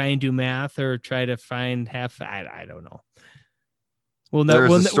want to try and do math or try to find half. I don't know.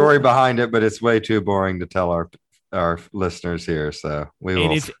 There's a story behind it, but it's way too boring to tell our listeners here. So we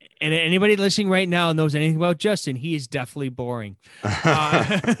will. And anybody listening right now knows anything about Justin, he is definitely boring.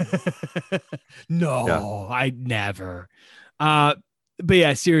 No, yeah. I never. But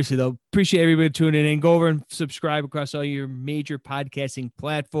yeah, seriously though, appreciate everybody tuning in. Go over and subscribe across all your major podcasting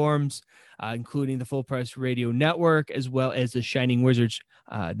platforms, including the Full Press Radio Network, as well as the Shining Wizards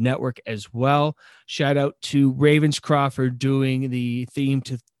Network as well. Shout out to Ravenscroft for doing the theme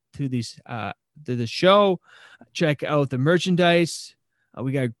to the show. Check out the merchandise.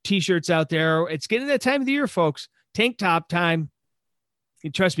 We got t-shirts out there. It's getting that time of the year, folks. Tank top time. You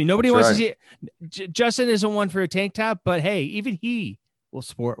trust me. Nobody wants to see it. Justin isn't one for a tank top, but hey, even he will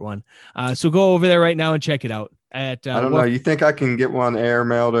sport one. So go over there right now and check it out. I don't know. You think I can get one air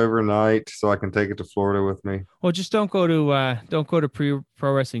mailed overnight so I can take it to Florida with me? Well, just don't go to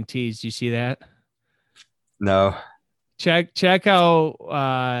Pro Wrestling Tees. Do you see that? No. Check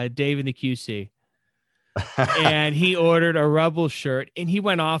out Dave in the QC. And he ordered a Rebel shirt and he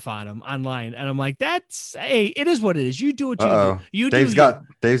went off on him online. And I'm like, it is what it is. You do what you do.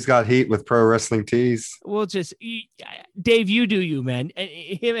 Dave's got heat with Pro Wrestling Tees. Well, Dave, you do you, man. And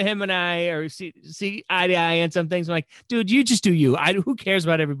him and I are see eye to eye on some things. I'm like, dude, you just do you. Who cares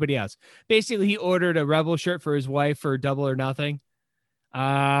about everybody else? Basically, he ordered a Rebel shirt for his wife for Double or Nothing,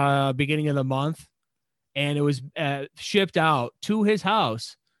 beginning of the month. And it was shipped out to his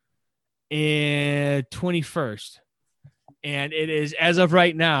house in 21st. And it is, as of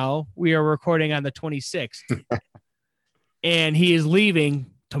right now, we are recording on the 26th. And he is leaving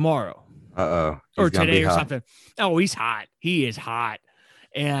tomorrow. Or today or something. Oh, he's hot. He is hot.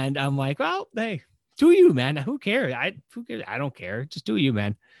 And I'm like, well, hey, do you, man? Who cares? I don't care. Just do you,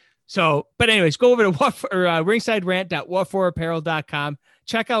 man. So, but anyways, go over to ringsiderant.whatforapparel.com.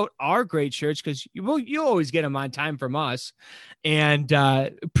 Check out our great shirts because you always get them on time from us. And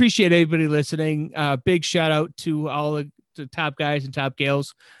appreciate everybody listening. Big shout out to all the top guys and top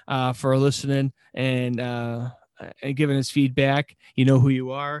gals for listening and giving us feedback. You know who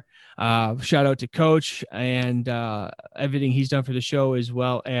you are. Shout out to Coach and everything he's done for the show, as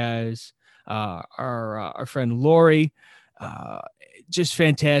well as our friend Lori. Just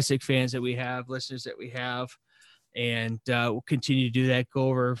fantastic fans that we have, listeners that we have, and we'll continue to do that. Go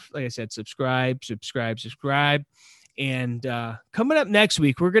over, like I said, subscribe. And coming up next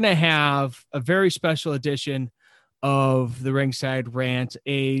week, we're going to have a very special edition of the Ringside Rant,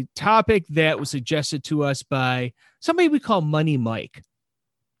 a topic that was suggested to us by somebody we call Money Mike.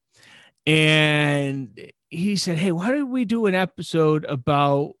 And he said, hey, why don't we do an episode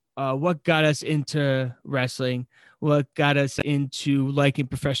about what got us into wrestling, what got us into liking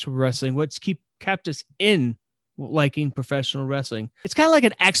professional wrestling, what's kept us in liking professional wrestling. It's kind of like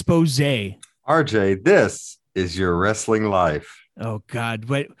an expose. RJ, this is your wrestling life. Oh God,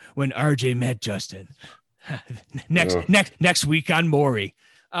 when RJ met Justin. next week on Maury.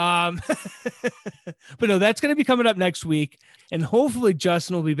 But no, that's going to be coming up next week, and hopefully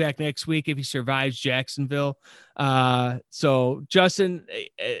Justin will be back next week if he survives Jacksonville. So Justin,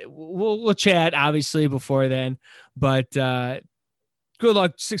 we'll chat obviously before then, but good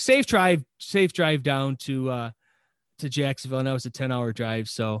luck. Safe drive down to Jacksonville. I know it's a 10-hour drive,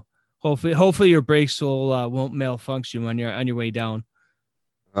 so hopefully your brakes won't malfunction on your way down.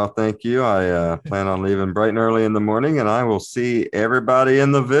 Well, thank you. I plan on leaving bright and early in the morning, and I will see everybody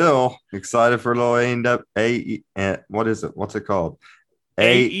in the Ville. Excited for a little what is it? What's it called?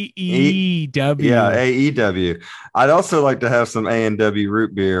 AEW. Yeah, AEW. I'd also like to have some A&W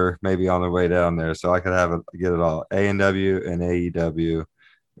root beer maybe on the way down there, so I could get it all. A&W and AEW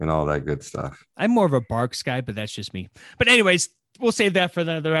and all that good stuff. I'm more of a Barks guy, but that's just me. But anyways, we'll save that for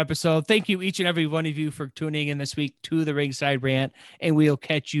another episode. Thank you, each and every one of you, for tuning in this week to the Ringside Rant, and we'll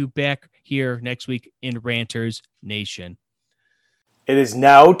catch you back here next week in Ranters Nation. It is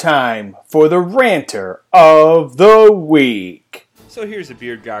now time for the Ranter of the Week. So here's a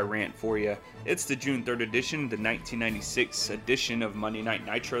Beard Guy rant for you. It's the June 3rd edition, the 1996 edition of Monday Night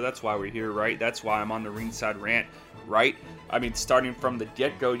Nitro. That's why we're here, right? That's why I'm on the Ringside Rant, right? I mean, starting from the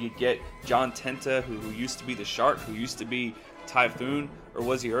get-go, you get John Tenta, who used to be the Shark, who used to be Typhoon, or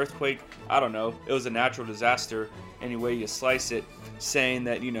was he Earthquake? I don't know. It was a natural disaster, any way you slice it, saying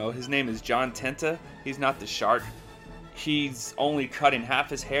that, his name is John Tenta. He's not the Shark. He's only cutting half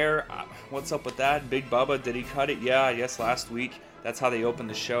his hair. What's up with that? Big Bubba, did he cut it? Yeah, I guess last week. That's how they opened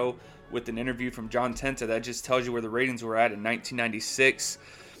the show, with an interview from John Tenta. That just tells you where the ratings were at in 1996.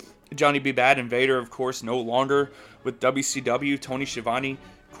 Johnny B. Bad and Vader, of course, no longer with WCW. Tony Schiavone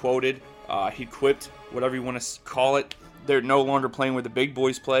quoted, he quipped, whatever you want to call it. They're no longer playing where the big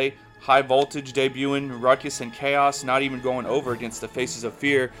boys play. High Voltage debuting, Ruckus and Chaos not even going over against the Faces of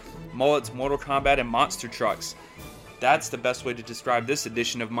Fear, Mullets, Mortal Kombat, and Monster Trucks. That's the best way to describe this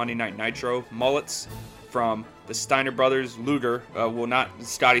edition of Monday Night Nitro. Mullets from the Steiner brothers, Luger. Not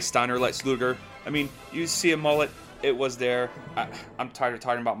Scotty Steiner, Lex Luger. I mean, you see a mullet, it was there. I'm tired of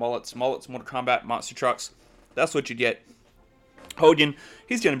talking about mullets. Mullets, Mortal Kombat, Monster Trucks. That's what you get. Hogan,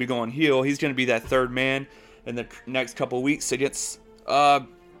 he's going to be going heel. He's going to be that third man in the next couple of weeks against,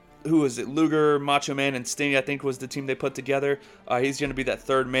 who is it? Luger, Macho Man, and Sting, I think was the team they put together. He's going to be that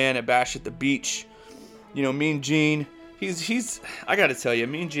third man at Bash at the Beach. Mean Gene, he's I got to tell you,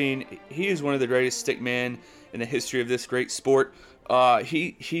 Mean Gene, he is one of the greatest stick men in the history of this great sport.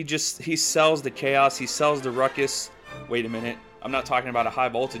 He sells the chaos. He sells the ruckus. Wait a minute. I'm not talking about a high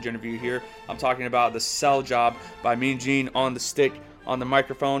voltage interview here. I'm talking about the sell job by Mean Gene on the stick, on the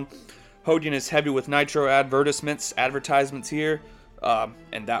microphone. Hogan is heavy with Nitro advertisements here,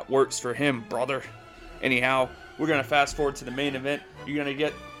 and that works for him, brother. Anyhow, we're going to fast forward to the main event. You're going to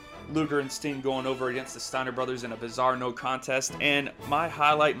get Luger and Sting going over against the Steiner brothers in a bizarre no contest. And my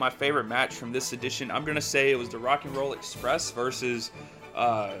highlight, my favorite match from this edition, I'm going to say it was the Rock and Roll Express versus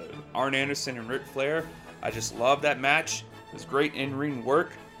Arn Anderson and Ric Flair. I just love that match. It was great in-ring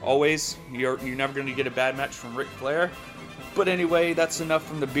work. Always, you're never going to get a bad match from Ric Flair. But anyway, that's enough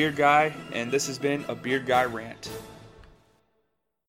from the Beard Guy, and this has been a Beard Guy Rant.